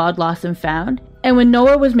Children of God, Lost and Found. And when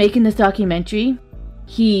Noah was making this documentary,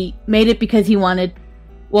 he made it because he wanted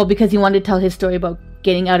to tell his story about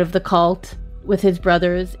getting out of the cult with his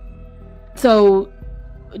brothers. So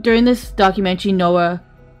during this documentary, Noah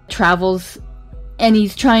travels and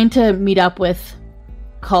he's trying to meet up with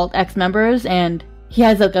cult ex-members, and he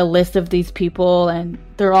has a list of these people, and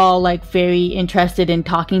they're all very interested in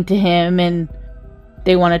talking to him, and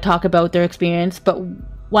they want to talk about their experience. But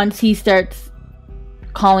once he starts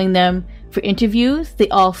calling them for interviews, they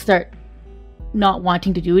all start not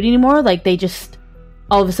wanting to do it anymore. They just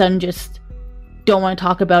all of a sudden just don't want to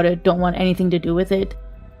talk about it, don't want anything to do with it.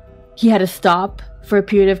 He had to stop for a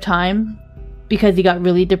period of time because he got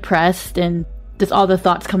really depressed, and just all the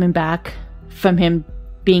thoughts coming back from him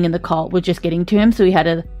being in the cult was just getting to him. So he had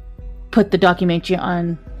to put the documentary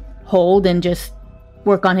on hold and just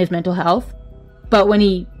work on his mental health. But when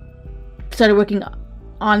he started working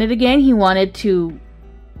on it again, he wanted to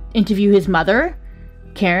interview his mother,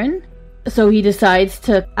 Karen. So he decides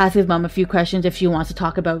to ask his mom a few questions if she wants to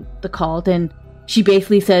talk about the cult. And she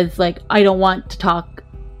basically says, I don't want to talk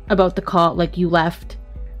about the cult, you left.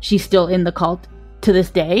 She's still in the cult to this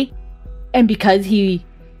day. And because he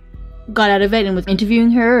got out of it and was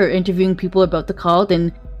interviewing her or interviewing people about the cult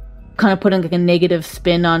and kind of putting a negative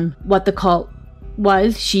spin on what the cult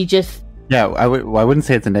was, she just... Yeah, I wouldn't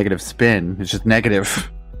say it's a negative spin. It's just negative.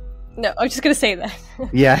 No, I was just going to say that.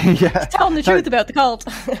 Yeah. Just telling the truth about the cult.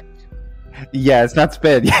 Yeah, it's not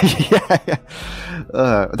spin. Yeah.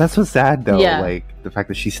 That's so sad, though. Yeah. Like, the fact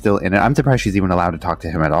that she's still in it. I'm surprised she's even allowed to talk to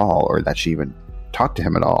him at all, or that she even talked to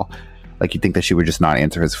him at all. Like, you'd think that she would just not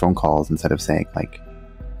answer his phone calls instead of saying, like,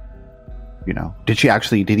 you know, did he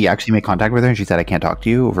actually make contact with her and she said, I can't talk to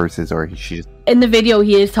you, versus, or she just... In the video,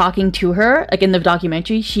 he is talking to her, like in the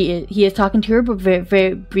documentary, he is talking to her, but very,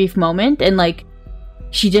 very brief moment, and like,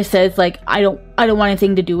 she just says, like, I don't want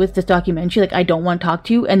anything to do with this documentary, like, I don't want to talk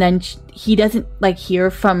to you, and then he doesn't, like,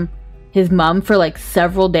 hear from his mom for, like,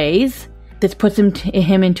 several days. This puts him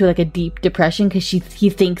into, like, a deep depression, because he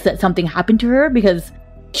thinks that something happened to her, because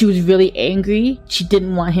she was really angry. She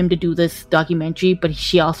didn't want him to do this documentary, but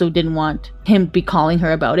she also didn't want him to be calling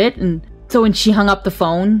her about it. And so when she hung up the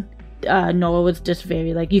phone, Noah was just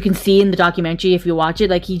very, like, you can see in the documentary, if you watch it,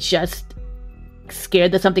 like, he's just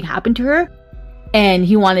scared that something happened to her. And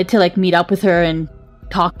he wanted to, like, meet up with her and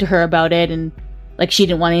talk to her about it. And, like, she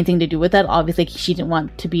didn't want anything to do with that. Obviously, she didn't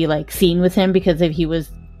want to be, like, seen with him because if he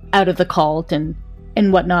was out of the cult and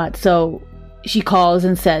whatnot. So she calls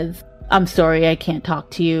and says, I'm sorry, I can't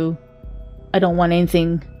talk to you. I don't want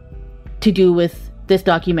anything to do with this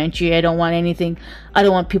documentary. I don't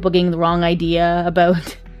want people getting the wrong idea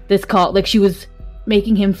about this cult. Like, she was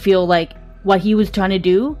making him feel like what he was trying to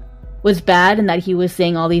do was bad and that he was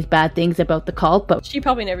saying all these bad things about the cult. But she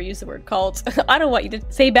probably never used the word cult. I don't want you to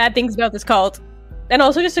say bad things about this cult. And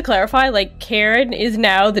also, just to clarify, like, Karen is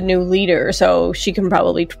now the new leader, so she can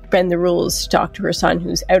probably bend the rules to talk to her son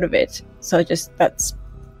who's out of it. So that's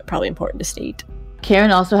probably important to state. Karen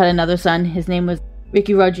also had another son. His name was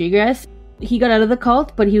Ricky Rodriguez. He got out of the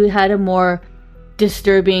cult, but he had a more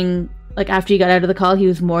disturbing, like, after he got out of the cult, he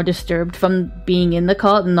was more disturbed from being in the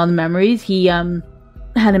cult and all the memories. He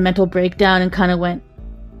had a mental breakdown and kind of went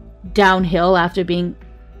downhill after being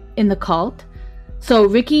in the cult. So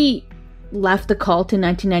Ricky left the cult in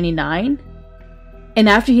 1999. And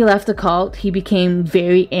after he left the cult, he became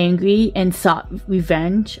very angry and sought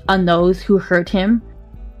revenge on those who hurt him,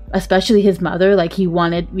 especially his mother. Like, he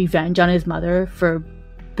wanted revenge on his mother for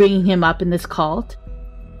bringing him up in this cult.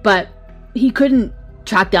 But he couldn't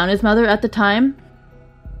track down his mother at the time.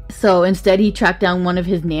 So instead, he tracked down one of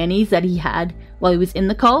his nannies that he had while he was in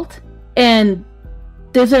the cult. And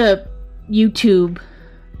there's a YouTube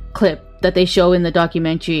clip that they show in the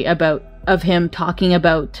documentary of him talking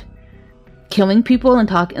about killing people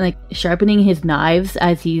and like sharpening his knives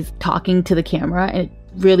as he's talking to the camera. And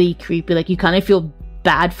it's really creepy. Like, you kind of feel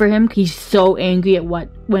bad for him. He's so angry at what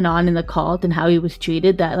went on in the cult and how he was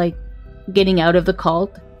treated that, like, getting out of the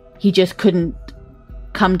cult, he just couldn't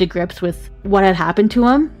come to grips with what had happened to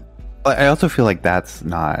him. I also feel like that's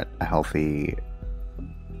not a healthy,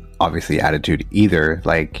 obviously, attitude either.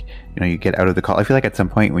 Like, you know, you get out of the cult. I feel like at some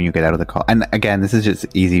point when you get out of the cult, and again, this is just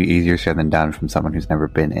easier said than done from someone who's never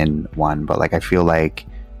been in one, but like, I feel like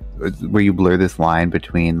where you blur this line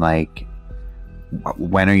between, like,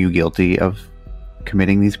 when are you guilty of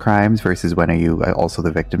committing these crimes versus when are you also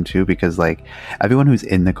the victim too, because, like, everyone who's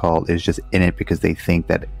in the cult is just in it because they think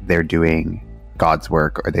that they're doing God's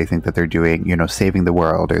work, or they think that they're doing, you know, saving the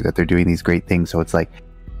world, or that they're doing these great things. So it's like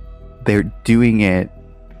they're doing it,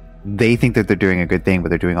 they think that they're doing a good thing, but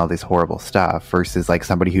they're doing all this horrible stuff, versus like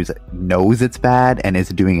somebody who knows it's bad and is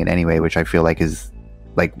doing it anyway, which I feel like is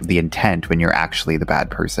like the intent when you're actually the bad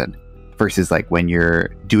person, versus like when you're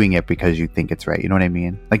doing it because you think it's right. You know what I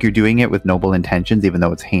mean? Like, you're doing it with noble intentions, even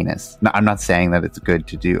though it's heinous. No, I'm not saying that it's good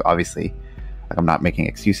to do, obviously. Like, I'm not making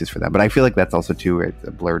excuses for that, but I feel like that's also too, it's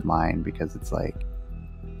a blurred line, because it's like,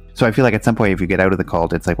 so I feel like at some point, if you get out of the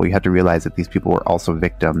cult, it's like, well, you have to realize that these people were also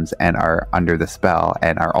victims and are under the spell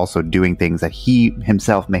and are also doing things that he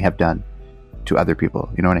himself may have done to other people.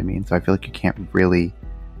 You know what I mean? So I feel like you can't really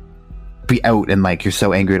be out and like, you're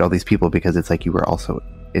so angry at all these people because it's like you were also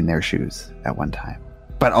in their shoes at one time.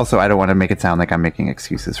 But also, I don't want to make it sound like I'm making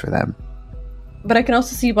excuses for them. But I can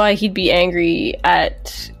also see why he'd be angry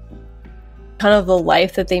at kind of the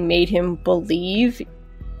life that they made him believe,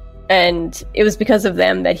 and it was because of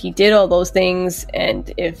them that he did all those things,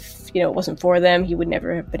 and if, you know, it wasn't for them, he would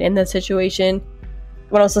never have been in that situation.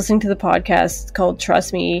 When I was listening to the podcast called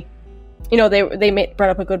Trust Me, you know, they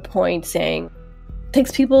brought up a good point, saying it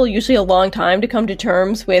takes people usually a long time to come to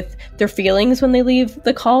terms with their feelings when they leave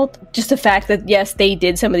the cult. Just the fact that, yes, they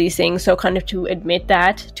did some of these things, so kind of to admit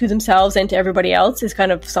that to themselves and to everybody else is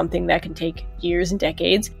kind of something that can take years and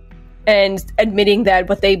decades. And admitting that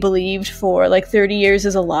what they believed for like 30 years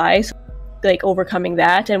is a lie, so like overcoming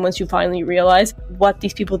that, and once you finally realize what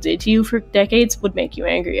these people did to you for decades would make you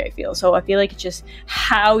angry, I feel. So I feel like it's just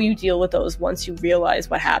how you deal with those once you realize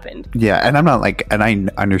what happened. Yeah, and I'm not like, and I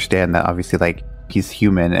understand that obviously, like, he's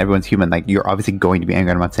human. Everyone's human. Like, you're obviously going to be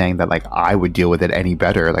angry. I'm not saying that, like, I would deal with it any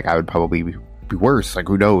better. Like, I would probably be worse. Like,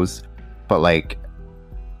 who knows? But, like,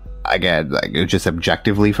 again, like, just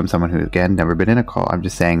objectively from someone who, again, never been in a cult, I'm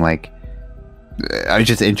just saying, like, it's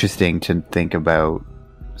just interesting to think about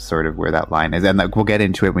sort of where that line is. And, like, we'll get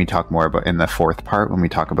into it when we talk more about in the fourth part, when we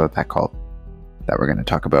talk about that cult that we're going to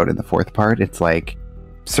talk about in the fourth part. It's like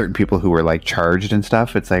certain people who were, like, charged and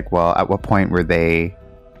stuff. It's like, well, at what point were they...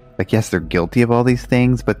 Like, yes, they're guilty of all these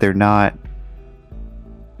things, but they're not...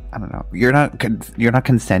 I don't know. You're not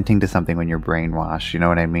consenting to something when you're brainwashed. You know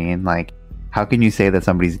what I mean? Like, how can you say that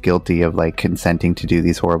somebody's guilty of, like, consenting to do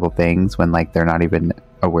these horrible things when, like, they're not even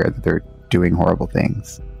aware that they're doing horrible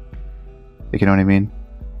things? Like, you know what I mean?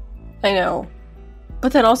 I know.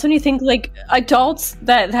 But then also when you think, like, adults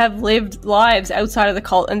that have lived lives outside of the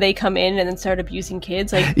cult and they come in and then start abusing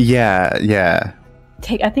kids, like... Yeah.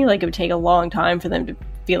 I think, like, it would take a long time for them to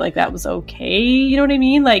feel like that was okay, you know what I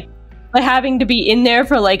mean? Like having to be in there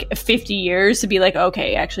for like 50 years to be like,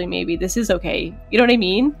 okay, actually maybe this is okay, you know what I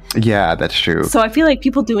mean? Yeah, that's true. So I feel like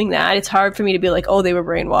people doing that, it's hard for me to be like, oh, they were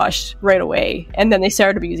brainwashed right away and then they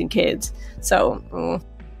started abusing kids. So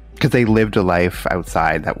because they lived a life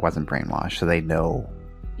outside that wasn't brainwashed, so they know.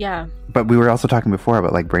 Yeah. But we were also talking before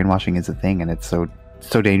about, like, brainwashing is a thing, and it's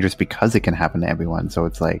so dangerous because it can happen to everyone. So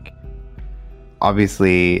it's like,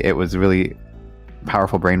 obviously it was really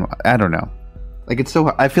powerful brain. I don't know. Like, it's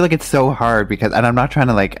so, I feel like it's so hard because, and I'm not trying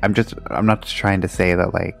to, like, I'm not trying to say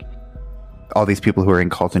that, like, all these people who are in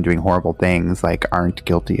cults and doing horrible things, like, aren't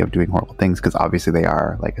guilty of doing horrible things, because obviously they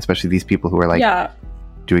are. Like, especially these people who are, like,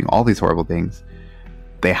 doing all these horrible things,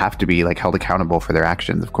 they have to be, like, held accountable for their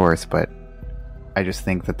actions, of course. But I just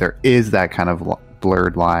think that there is that kind of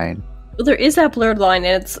blurred line. Well, there is that blurred line,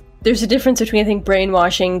 and there's a difference between, I think,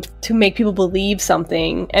 brainwashing to make people believe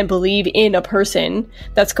something and believe in a person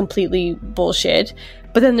that's completely bullshit.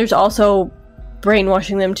 But then there's also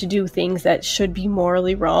brainwashing them to do things that should be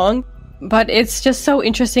morally wrong. But it's just so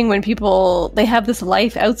interesting when people, they have this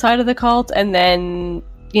life outside of the cult and then,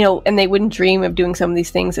 you know, and they wouldn't dream of doing some of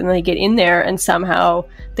these things and then they get in there and somehow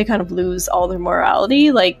they kind of lose all their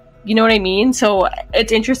morality. Like, you know what I mean? So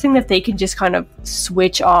it's interesting that they can just kind of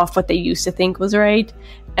switch off what they used to think was right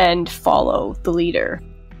and follow the leader.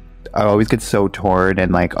 I always get so torn,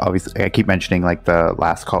 and, like, obviously I keep mentioning, like, the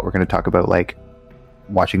last cult we're going to talk about, like,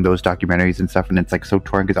 watching those documentaries and stuff, and it's, like, so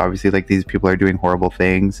torn because obviously, like, these people are doing horrible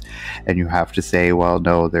things and you have to say, well,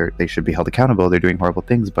 no, they should be held accountable, they're doing horrible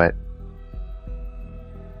things. But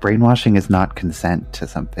brainwashing is not consent to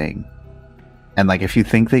something. And, like, if you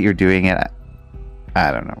think that you're doing it,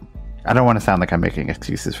 I don't know. I don't want to sound like I'm making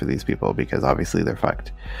excuses for these people because obviously they're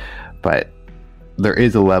fucked. But there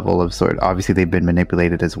is a level of obviously they've been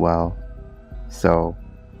manipulated as well. So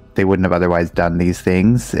they wouldn't have otherwise done these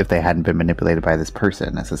things if they hadn't been manipulated by this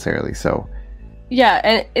person necessarily. So yeah,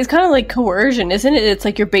 and it's kind of like coercion, isn't it? It's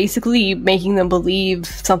like you're basically making them believe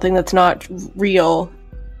something that's not real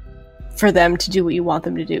for them to do what you want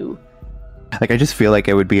them to do. Like, I just feel like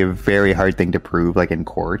it would be a very hard thing to prove, like, in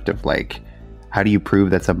court, of, like, how do you prove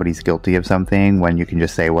that somebody's guilty of something when you can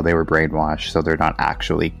just say, well, they were brainwashed, so they're not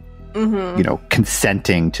actually, you know,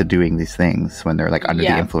 consenting to doing these things when they're, like, under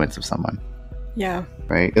the influence of someone. Yeah.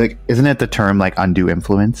 Right? Like, isn't it the term, like, undue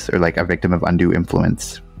influence, or, like, a victim of undue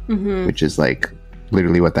influence, which is, like,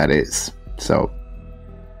 literally what that is. So,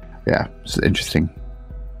 yeah, it's interesting.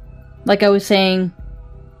 Like I was saying,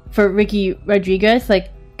 for Ricky Rodriguez, like,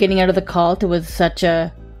 getting out of the cult, it was such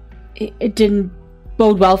a... It didn't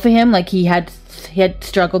bode well for him. Like, he had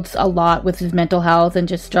struggled a lot with his mental health and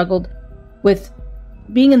just struggled with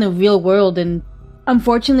being in the real world. And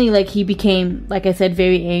unfortunately, like, he became, like I said,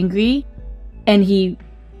 very angry. And he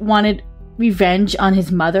wanted revenge on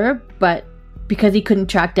his mother. But because he couldn't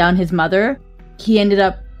track down his mother, he ended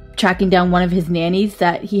up tracking down one of his nannies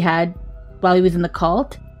that he had while he was in the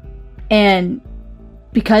cult. And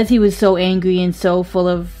because he was so angry and so full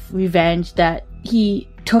of revenge, that he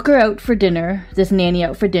took her out for dinner, this nanny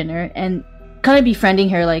out for dinner, and kind of befriending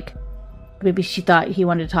her. Like, maybe she thought he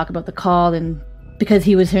wanted to talk about the call, and because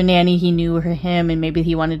he was her nanny, he knew him, and maybe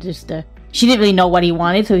he wanted just to... She didn't really know what he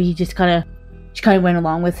wanted, so she kind of went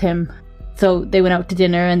along with him. So they went out to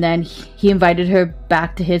dinner, and then he invited her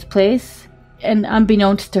back to his place. And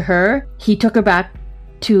unbeknownst to her, he took her back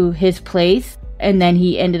to his place, and then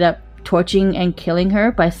he ended up torturing and killing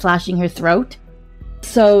her by slashing her throat.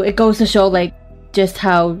 So it goes to show, like, just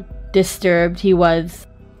how disturbed he was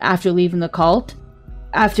after leaving the cult.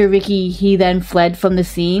 After Ricky, he then fled from the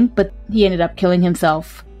scene, but he ended up killing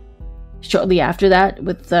himself shortly after that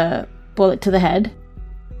with the bullet to the head.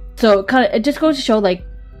 So it just goes to show, like,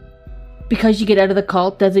 because you get out of the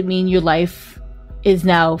cult doesn't mean your life is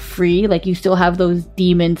now free. Like, you still have those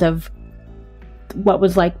demons of what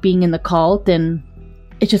was like being in the cult, and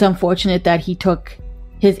it's just unfortunate that he took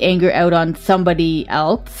his anger out on somebody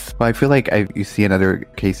else. Well, I feel like you see in other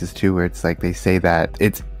cases too, where it's like they say that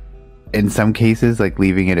it's, in some cases, like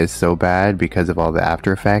leaving it is so bad because of all the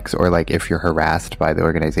after effects, or like if you're harassed by the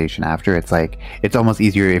organization after, it's like it's almost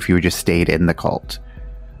easier if you just stayed in the cult.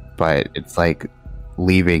 But it's like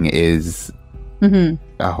leaving is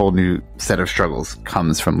a whole new set of struggles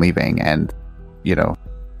comes from leaving, and you know,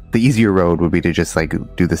 the easier road would be to just like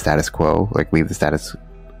do the status quo, like leave the status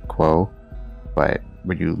quo. But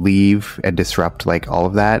when you leave and disrupt like all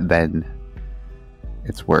of that, then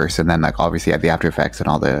it's worse. And then like obviously you have the after effects and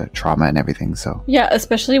all the trauma and everything. So yeah,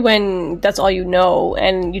 especially when that's all you know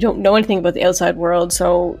and you don't know anything about the outside world,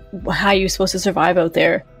 so how are you supposed to survive out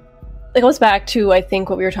there? It goes back to, I think,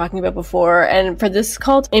 what we were talking about before, and for this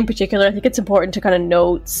cult in particular, I think it's important to kind of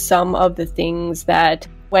note some of the things that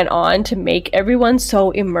went on to make everyone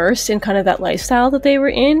so immersed in kind of that lifestyle that they were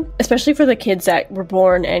in, especially for the kids that were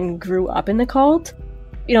born and grew up in the cult.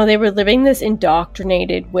 You know, they were living this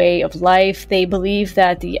indoctrinated way of life. They believed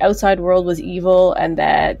that the outside world was evil and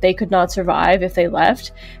that they could not survive if they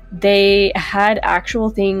left. They had actual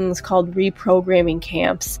things called reprogramming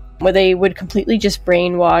camps, where they would completely just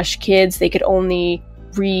brainwash kids. They could only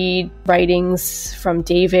read writings from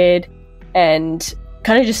David and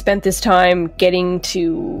kind of just spent this time getting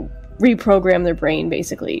to reprogram their brain,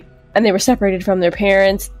 basically. And they were separated from their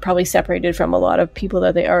parents, probably separated from a lot of people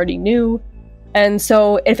that they already knew. And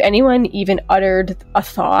so if anyone even uttered a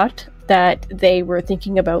thought that they were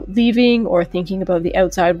thinking about leaving or thinking about the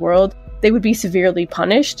outside world, they would be severely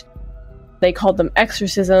punished. They called them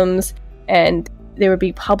exorcisms, and there would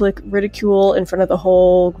be public ridicule in front of the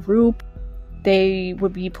whole group. They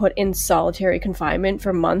would be put in solitary confinement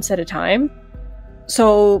for months at a time.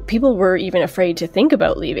 So people were even afraid to think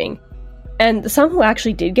about leaving. And some who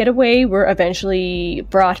actually did get away were eventually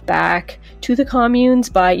brought back to the communes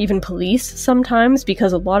by even police sometimes,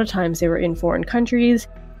 because a lot of times they were in foreign countries.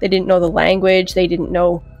 They didn't know the language. They didn't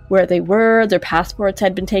know where they were. Their passports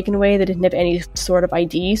had been taken away. They didn't have any sort of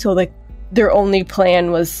ID. So like their only plan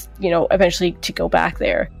was, you know, eventually to go back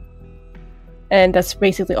there. And that's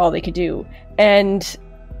basically all they could do. And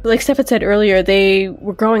like Steph had said earlier, they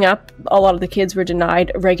were growing up, a lot of the kids were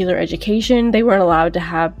denied regular education. They weren't allowed to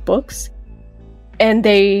have books. And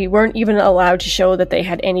they weren't even allowed to show that they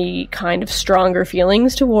had any kind of stronger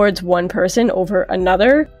feelings towards one person over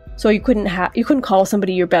another. So you couldn't call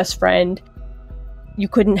somebody your best friend. You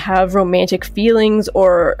couldn't have romantic feelings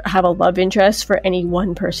or have a love interest for any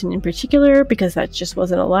one person in particular, because that just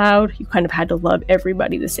wasn't allowed. You kind of had to love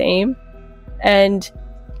everybody the same. And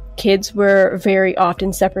kids were very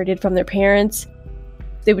often separated from their parents.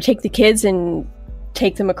 They would take the kids and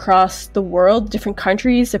take them across the world, different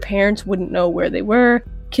countries. The parents wouldn't know where they were.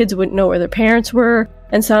 Kids wouldn't know where their parents were.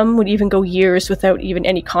 And some would even go years without even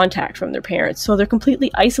any contact from their parents. So they're completely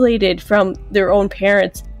isolated from their own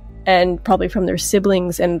parents and probably from their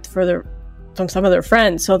siblings and from some of their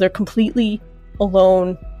friends. So they're completely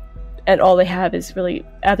alone, and all they have is really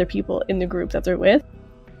other people in the group that they're with.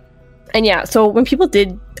 And yeah, so when people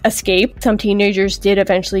did escape, some teenagers did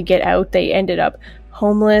eventually get out. They ended up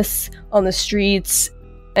homeless on the streets,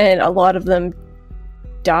 and a lot of them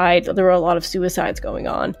died. There were a lot of suicides going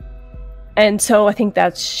on. And so I think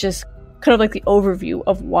that's just kind of like the overview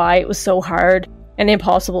of why it was so hard and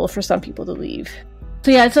impossible for some people to leave. So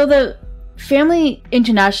yeah, so the Family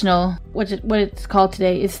International, what it's called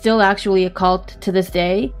today, is still actually a cult to this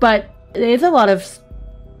day, but there's a lot of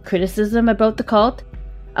criticism about the cult.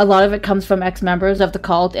 A lot of it comes from ex-members of the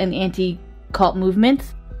cult and anti-cult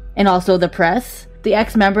movements, and also the press. The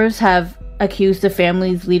ex-members have accused the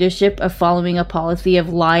family's leadership of following a policy of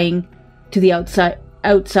lying to the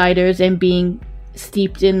outsiders and being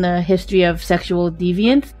steeped in the history of sexual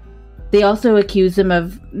deviance. They also accuse them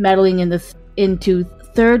of meddling into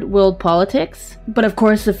third world politics. But of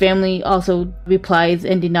course, the family also replies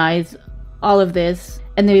and denies all of this.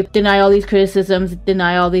 And they deny all these criticisms,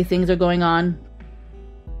 deny all these things are going on.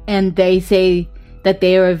 And they say that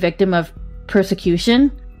they are a victim of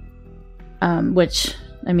persecution. Which,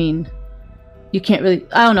 I mean, you can't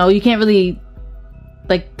really,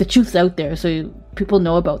 like, the truth's out there, so people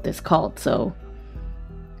know about this cult, so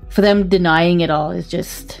for them denying it all is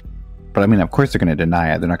just... But I mean, of course they're going to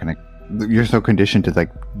deny it. They're not going to... You're so conditioned to,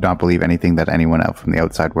 like, not believe anything that anyone else from the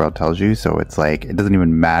outside world tells you, so it's like, it doesn't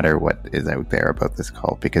even matter what is out there about this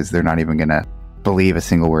cult, because they're not even going to believe a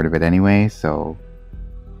single word of it anyway, so...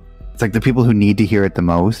 It's like the people who need to hear it the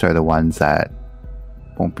most are the ones that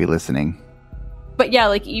won't be listening. But yeah,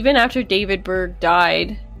 like, even after David Berg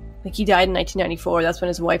died, Like, he died in 1994. That's when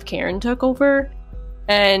his wife Karen took over.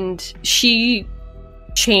 And she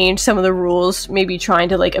changed some of the rules, maybe trying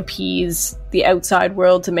to like appease the outside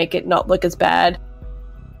world to make it not look as bad.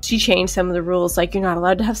 She changed some of the rules, like you're not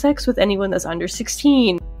allowed to have sex with anyone that's under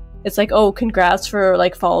 16. It's like, oh, congrats for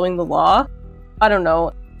like following the law. I don't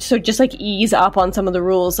know. So just like ease up on some of the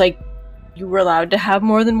rules. Like, you were allowed to have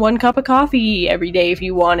more than 1 cup of coffee every day if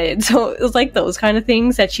you wanted. So it was like those kind of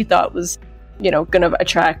things that she thought was, you know, going to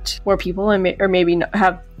attract more people and or maybe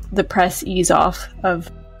have the press ease off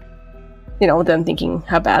of, you know, them thinking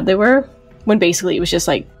how bad they were, when basically it was just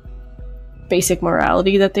like basic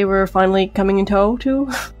morality that they were finally coming in tow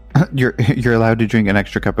to. You're allowed to drink an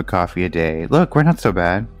extra cup of coffee a day. Look, we're not so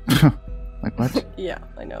bad. Like, what? Yeah,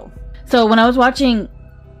 I know. So when I was watching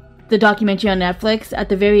the documentary on Netflix, at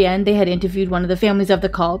the very end, they had interviewed one of the families of the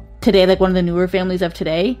cult today, like one of the newer families of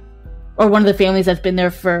today, or one of the families that's been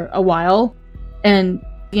there for a while. And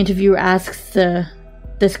the interviewer asks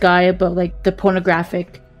this guy about like the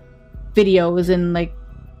pornographic videos and like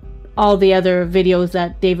all the other videos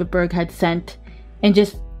that David Berg had sent, and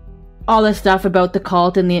just all the stuff about the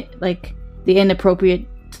cult and the inappropriate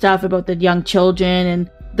stuff about the young children.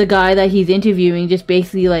 And the guy that he's interviewing just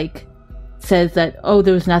basically like says that, oh,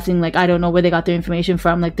 there was nothing, like, I don't know where they got their information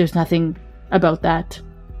from, like there's nothing about that.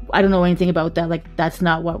 I don't know anything about that. Like, that's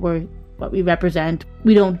not what we represent.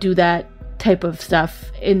 We don't do that type of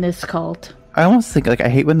stuff in this cult. I almost think, like, I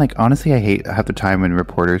hate when, like, honestly, I hate half the time when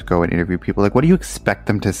reporters go and interview people. Like, what do you expect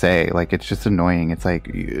them to say? Like, it's just annoying. It's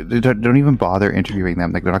like, don't even bother interviewing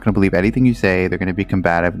them. Like, they're not going to believe anything you say. They're going to be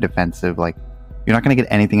combative, defensive. Like, you're not going to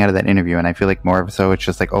get anything out of that interview. And I feel like more of so it's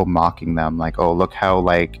just like, oh, mocking them. Like, oh, look how,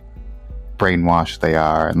 like, brainwashed they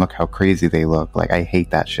are and look how crazy they look. Like, I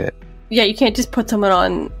hate that shit. Yeah, you can't just put someone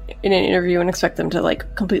on in an interview and expect them to,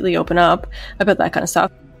 like, completely open up about that kind of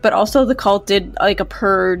stuff. But also the cult did, like, a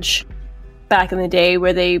purge back in the day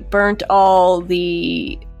where they burnt all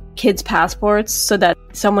the kids' passports so that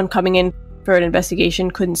someone coming in for an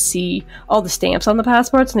investigation couldn't see all the stamps on the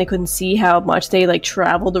passports, and they couldn't see how much they like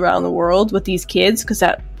traveled around the world with these kids, because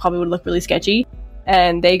that probably would look really sketchy.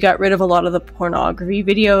 And they got rid of a lot of the pornography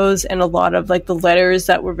videos and a lot of like the letters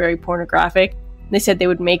that were very pornographic. And they said they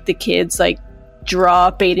would make the kids like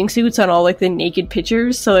draw bathing suits on all like the naked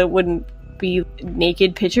pictures, so it wouldn't be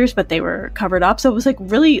naked pictures, but they were covered up. So it was like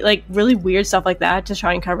really weird stuff like that to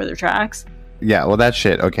try and cover their tracks. Yeah, well, that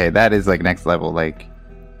shit, okay, that is like next level. Like,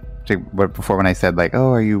 before when I said like,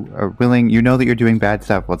 oh, are you willing, you know that you're doing bad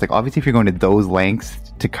stuff, well, it's like, obviously if you're going to those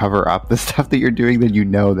lengths to cover up the stuff that you're doing, then you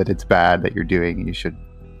know that it's bad that you're doing, and you should.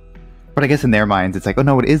 But I guess in their minds it's like, oh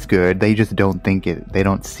no, it is good, they just don't think it, they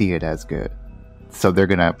don't see it as good, so they're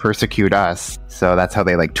gonna persecute us. So that's how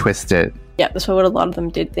they like twist it. Yeah, that's what a lot of them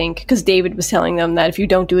did think, because David was telling them that if you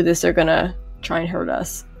don't do this, they're gonna try and hurt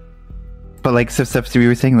us. But like, so we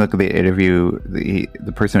were saying, look, the interview,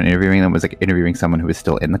 the person interviewing them was like interviewing someone who was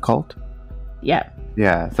still in the cult. Yeah.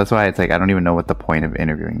 Yeah, so that's why it's like, I don't even know what the point of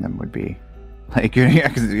interviewing them would be. Like, you're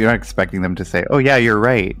not expecting them to say, oh yeah, you're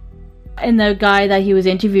right. And the guy that he was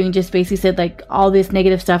interviewing just basically said like, all this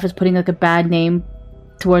negative stuff is putting like a bad name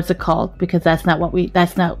towards the cult, because that's not what we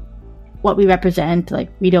represent. Like,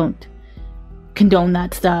 we don't condone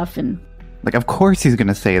that stuff. And like, of course he's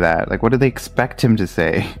gonna say that. Like, what do they expect him to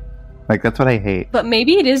say? Like, that's what I hate. But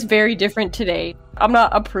maybe it is very different today. I'm not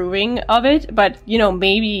approving of it, but, you know,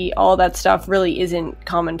 maybe all that stuff really isn't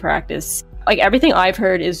common practice. Like, everything I've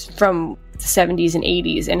heard is from the 70s and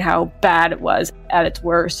 80s and how bad it was at its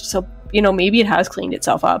worst. So, you know, maybe it has cleaned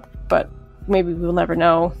itself up, but maybe we'll never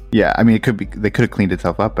know. Yeah, I mean, it could be, they could have cleaned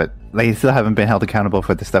itself up, but they still haven't been held accountable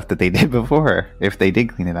for the stuff that they did before, if they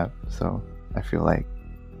did clean it up. So, I feel like.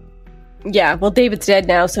 Yeah, well, David's dead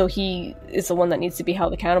now, so he is the one that needs to be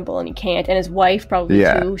held accountable, and he can't. And his wife probably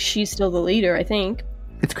too. She's still the leader, I think.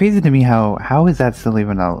 It's crazy to me how is that still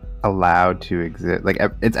even allowed to exist? Like,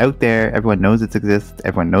 it's out there, everyone knows it exists,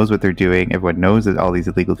 everyone knows what they're doing, everyone knows that all these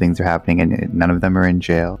illegal things are happening, and none of them are in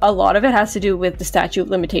jail. A lot of it has to do with the statute of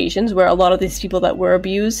limitations, where a lot of these people that were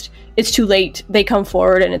abused, it's too late. They come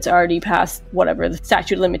forward and it's already past whatever the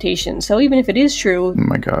statute of limitations. So even if it is true, oh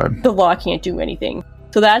my God, the law can't do anything.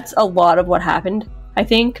 So that's a lot of what happened, I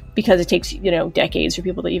think, because it takes, you know, decades for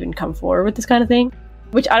people to even come forward with this kind of thing.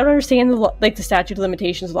 Which I don't understand, the statute of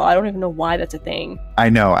limitations law. I don't even know why that's a thing. I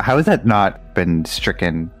know. How has that not been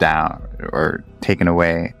stricken down or taken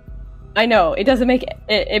away? I know. It doesn't make...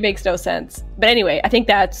 It makes no sense. But anyway, I think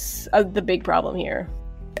that's the big problem here.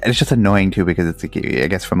 It's just annoying, too, because it's like, I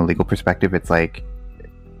guess from a legal perspective, it's like,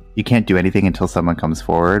 you can't do anything until someone comes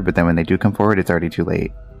forward, but then when they do come forward, it's already too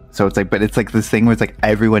late. So it's like, but it's like this thing where it's like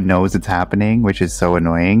everyone knows it's happening, which is so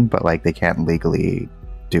annoying, but like they can't legally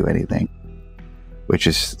do anything, which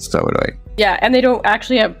is so annoying. Yeah, and they don't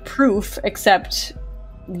actually have proof except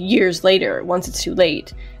years later, once it's too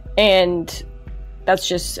late. And that's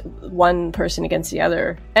just one person against the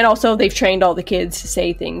other. And also, they've trained all the kids to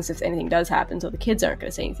say things if anything does happen, so the kids aren't going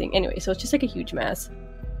to say anything. Anyway, so it's just like a huge mess.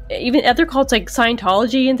 Even other cults like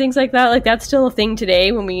Scientology and things like that, like that's still a thing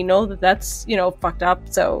today when we know that that's, you know, fucked up.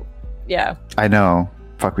 So, yeah. I know.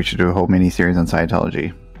 Fuck, we should do a whole mini-series on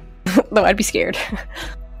Scientology. Though I'd be scared.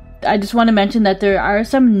 I just want to mention that there are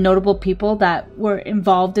some notable people that were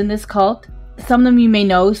involved in this cult. Some of them you may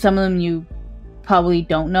know, some of them you probably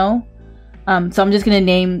don't know. So I'm just going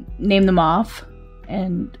to name them off.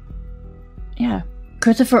 And yeah.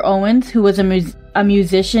 Christopher Owens, who was a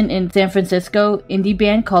musician in San Francisco indie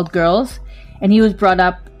band called Girls, and he was brought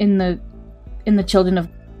up in the Children of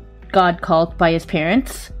God cult by his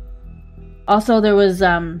parents. Also, there was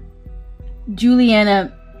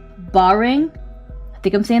Juliana Baring. I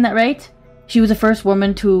think I'm saying that right. She was the first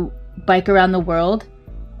woman to bike around the world,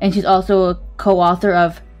 and she's also a co-author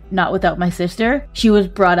of Not Without My Sister. She was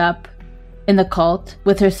brought up in the cult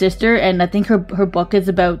with her sister, and I think her book is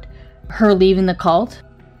about her leaving the cult.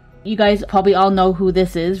 You guys probably all know who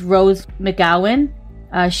this is. Rose McGowan.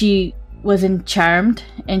 She was in Charmed,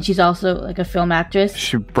 and she's also like a film actress.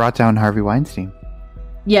 She brought down Harvey Weinstein.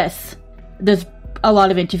 Yes. There's a lot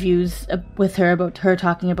of interviews with her about her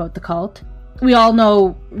talking about the cult. We all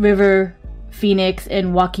know River Phoenix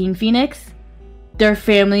and Joaquin Phoenix. Their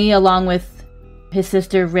family, along with his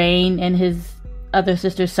sister Rain and his other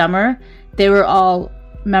sister Summer, they were all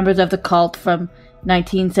members of the cult from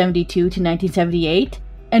 1972 to 1978.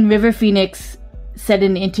 And River Phoenix said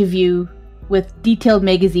in an interview with Detailed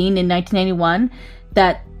magazine in 1991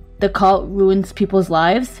 that the cult ruins people's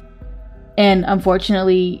lives. And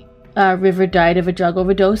unfortunately, River died of a drug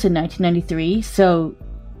overdose in 1993. So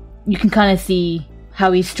you can kind of see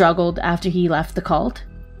how he struggled after he left the cult.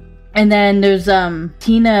 And then there's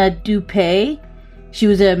Tina Dupay. She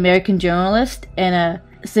was an American journalist and a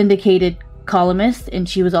syndicated columnist, and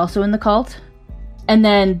she was also in the cult. And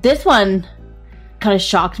then this one kind of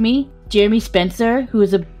shocked me. Jeremy Spencer, who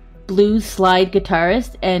is a blues slide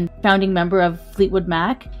guitarist and founding member of Fleetwood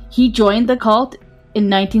Mac, he joined the cult in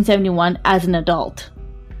 1971 as an adult.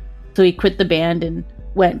 So he quit the band and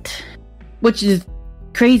went, which is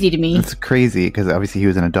crazy to me. It's crazy because obviously he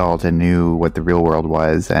was an adult and knew what the real world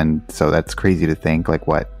was, and so that's crazy to think like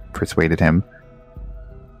what persuaded him.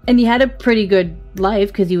 And he had a pretty good life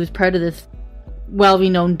because he was part of this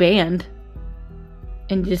well-renowned band,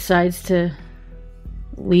 and decides to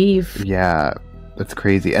leave. Yeah, that's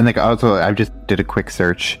crazy. And like also, I just did a quick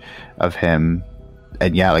search of him,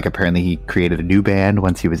 and yeah, like apparently he created a new band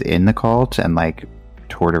once he was in the cult and like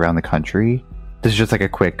toured around the country. This is just like a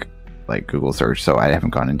quick like Google search, so I haven't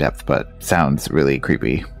gone in depth, but sounds really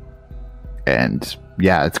creepy. And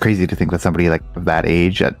yeah, it's crazy to think that somebody like of that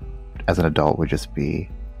age as an adult would just be.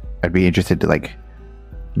 I'd be interested to like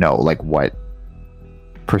know like what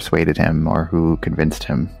persuaded him or who convinced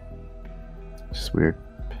him. It's just weird.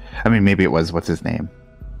 I mean, maybe it was what's his name,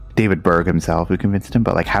 David Berg himself, who convinced him,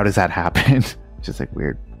 but like how does that happen? It's just like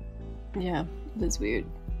weird. Yeah, that's weird.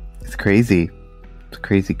 It's crazy. It's a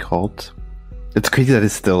crazy cult. It's crazy that it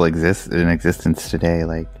still exists in existence today,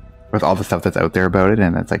 like with all the stuff that's out there about it,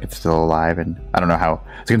 and it's like it's still alive. And I don't know how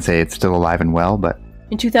I was gonna say it's still alive and well, but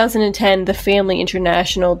in 2010, the Family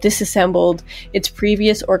International disassembled its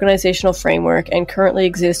previous organizational framework and currently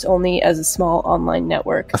exists only as a small online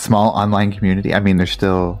network. A small online community? I mean, they're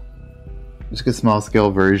still just a small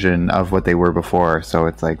scale version of what they were before, so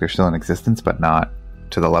it's like they're still in existence, but not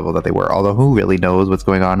to the level that they were. Although who really knows what's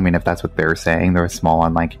going on? I mean, if that's what they're saying, they're a small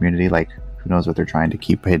online community, like who knows what they're trying to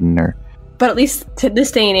keep hidden or... But at least to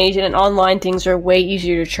this day and age, and online things are way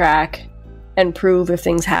easier to track and prove if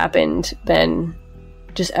things happened than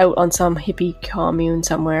just out on some hippie commune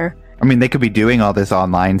somewhere. I mean, they could be doing all this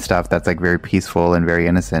online stuff that's like very peaceful and very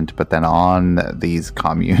innocent, but then on these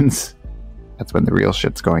communes, that's when the real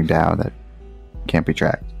shit's going down that can't be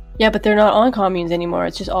tracked. Yeah, but they're not on communes anymore.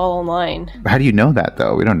 It's just all online. How do you know that,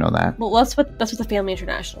 though? We don't know that. Well, that's what the Family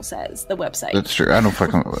International says, the website. That's true. I don't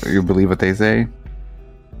fucking... You believe what they say?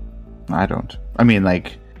 I don't. I mean,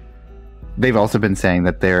 like... They've also been saying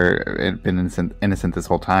that they're been innocent this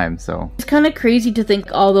whole time, so... It's kind of crazy to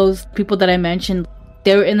think all those people that I mentioned,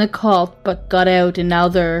 they were in the cult but got out and now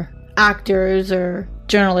they're actors or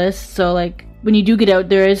journalists. So, like, when you do get out,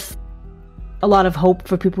 there is a lot of hope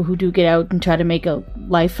for people who do get out and try to make a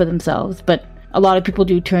life for themselves. But a lot of people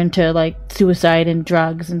do turn to, like, suicide and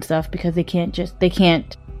drugs and stuff because they can't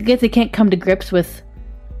come to grips with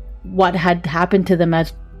what had happened to them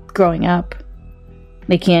as growing up.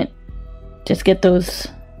 They can't just get those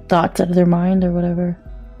thoughts out of their mind or whatever.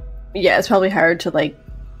 Yeah, it's probably hard to like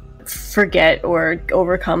forget or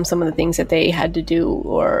overcome some of the things that they had to do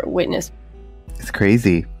or witness. It's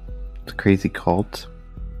crazy. It's a crazy cult.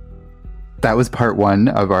 That was part 1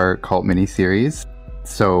 of our cult mini-series.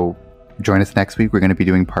 So join us next week. We're going to be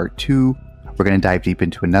doing part 2. We're going to dive deep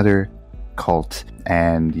into another cult.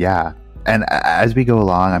 And yeah. And as we go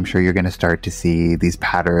along, I'm sure you're going to start to see these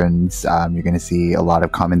patterns. You're going to see a lot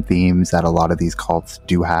of common themes that a lot of these cults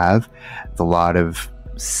do have. It's a lot of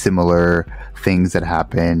similar things that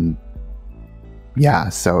happen. Yeah,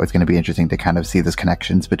 so it's going to be interesting to kind of see those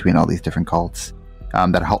connections between all these different cults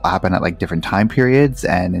that happen at like different time periods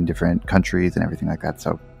and in different countries and everything like that.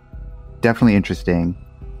 So definitely interesting.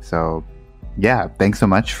 So yeah, thanks so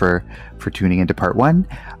much for tuning into part 1.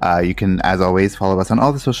 You can, as always, follow us on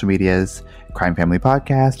all the social medias. Crime Family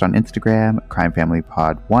Podcast on Instagram, Crime Family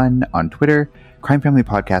Pod 1 on Twitter, Crime Family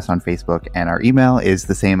Podcast on Facebook, and our email is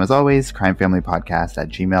the same as always,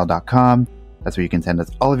 crimefamilypodcast@gmail.com. That's where you can send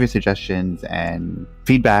us all of your suggestions and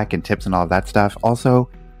feedback and tips and all of that stuff. Also,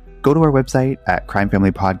 go to our website at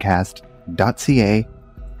crimefamilypodcast.ca.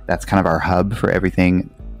 That's kind of our hub for everything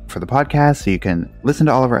for the podcast, so you can listen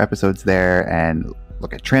to all of our episodes there and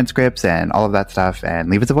look at transcripts and all of that stuff and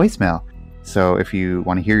leave us a voicemail. So if you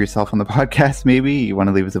want to hear yourself on the podcast, maybe you want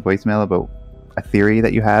to leave us a voicemail about a theory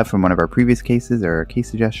that you have from one of our previous cases or a case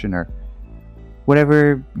suggestion or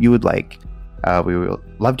whatever you would like, we would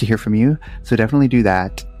love to hear from you, so definitely do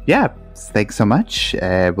that. Yeah, thanks so much.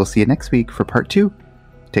 We'll see you next week for part 2.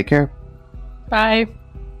 Take care. Bye.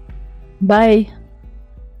 Bye.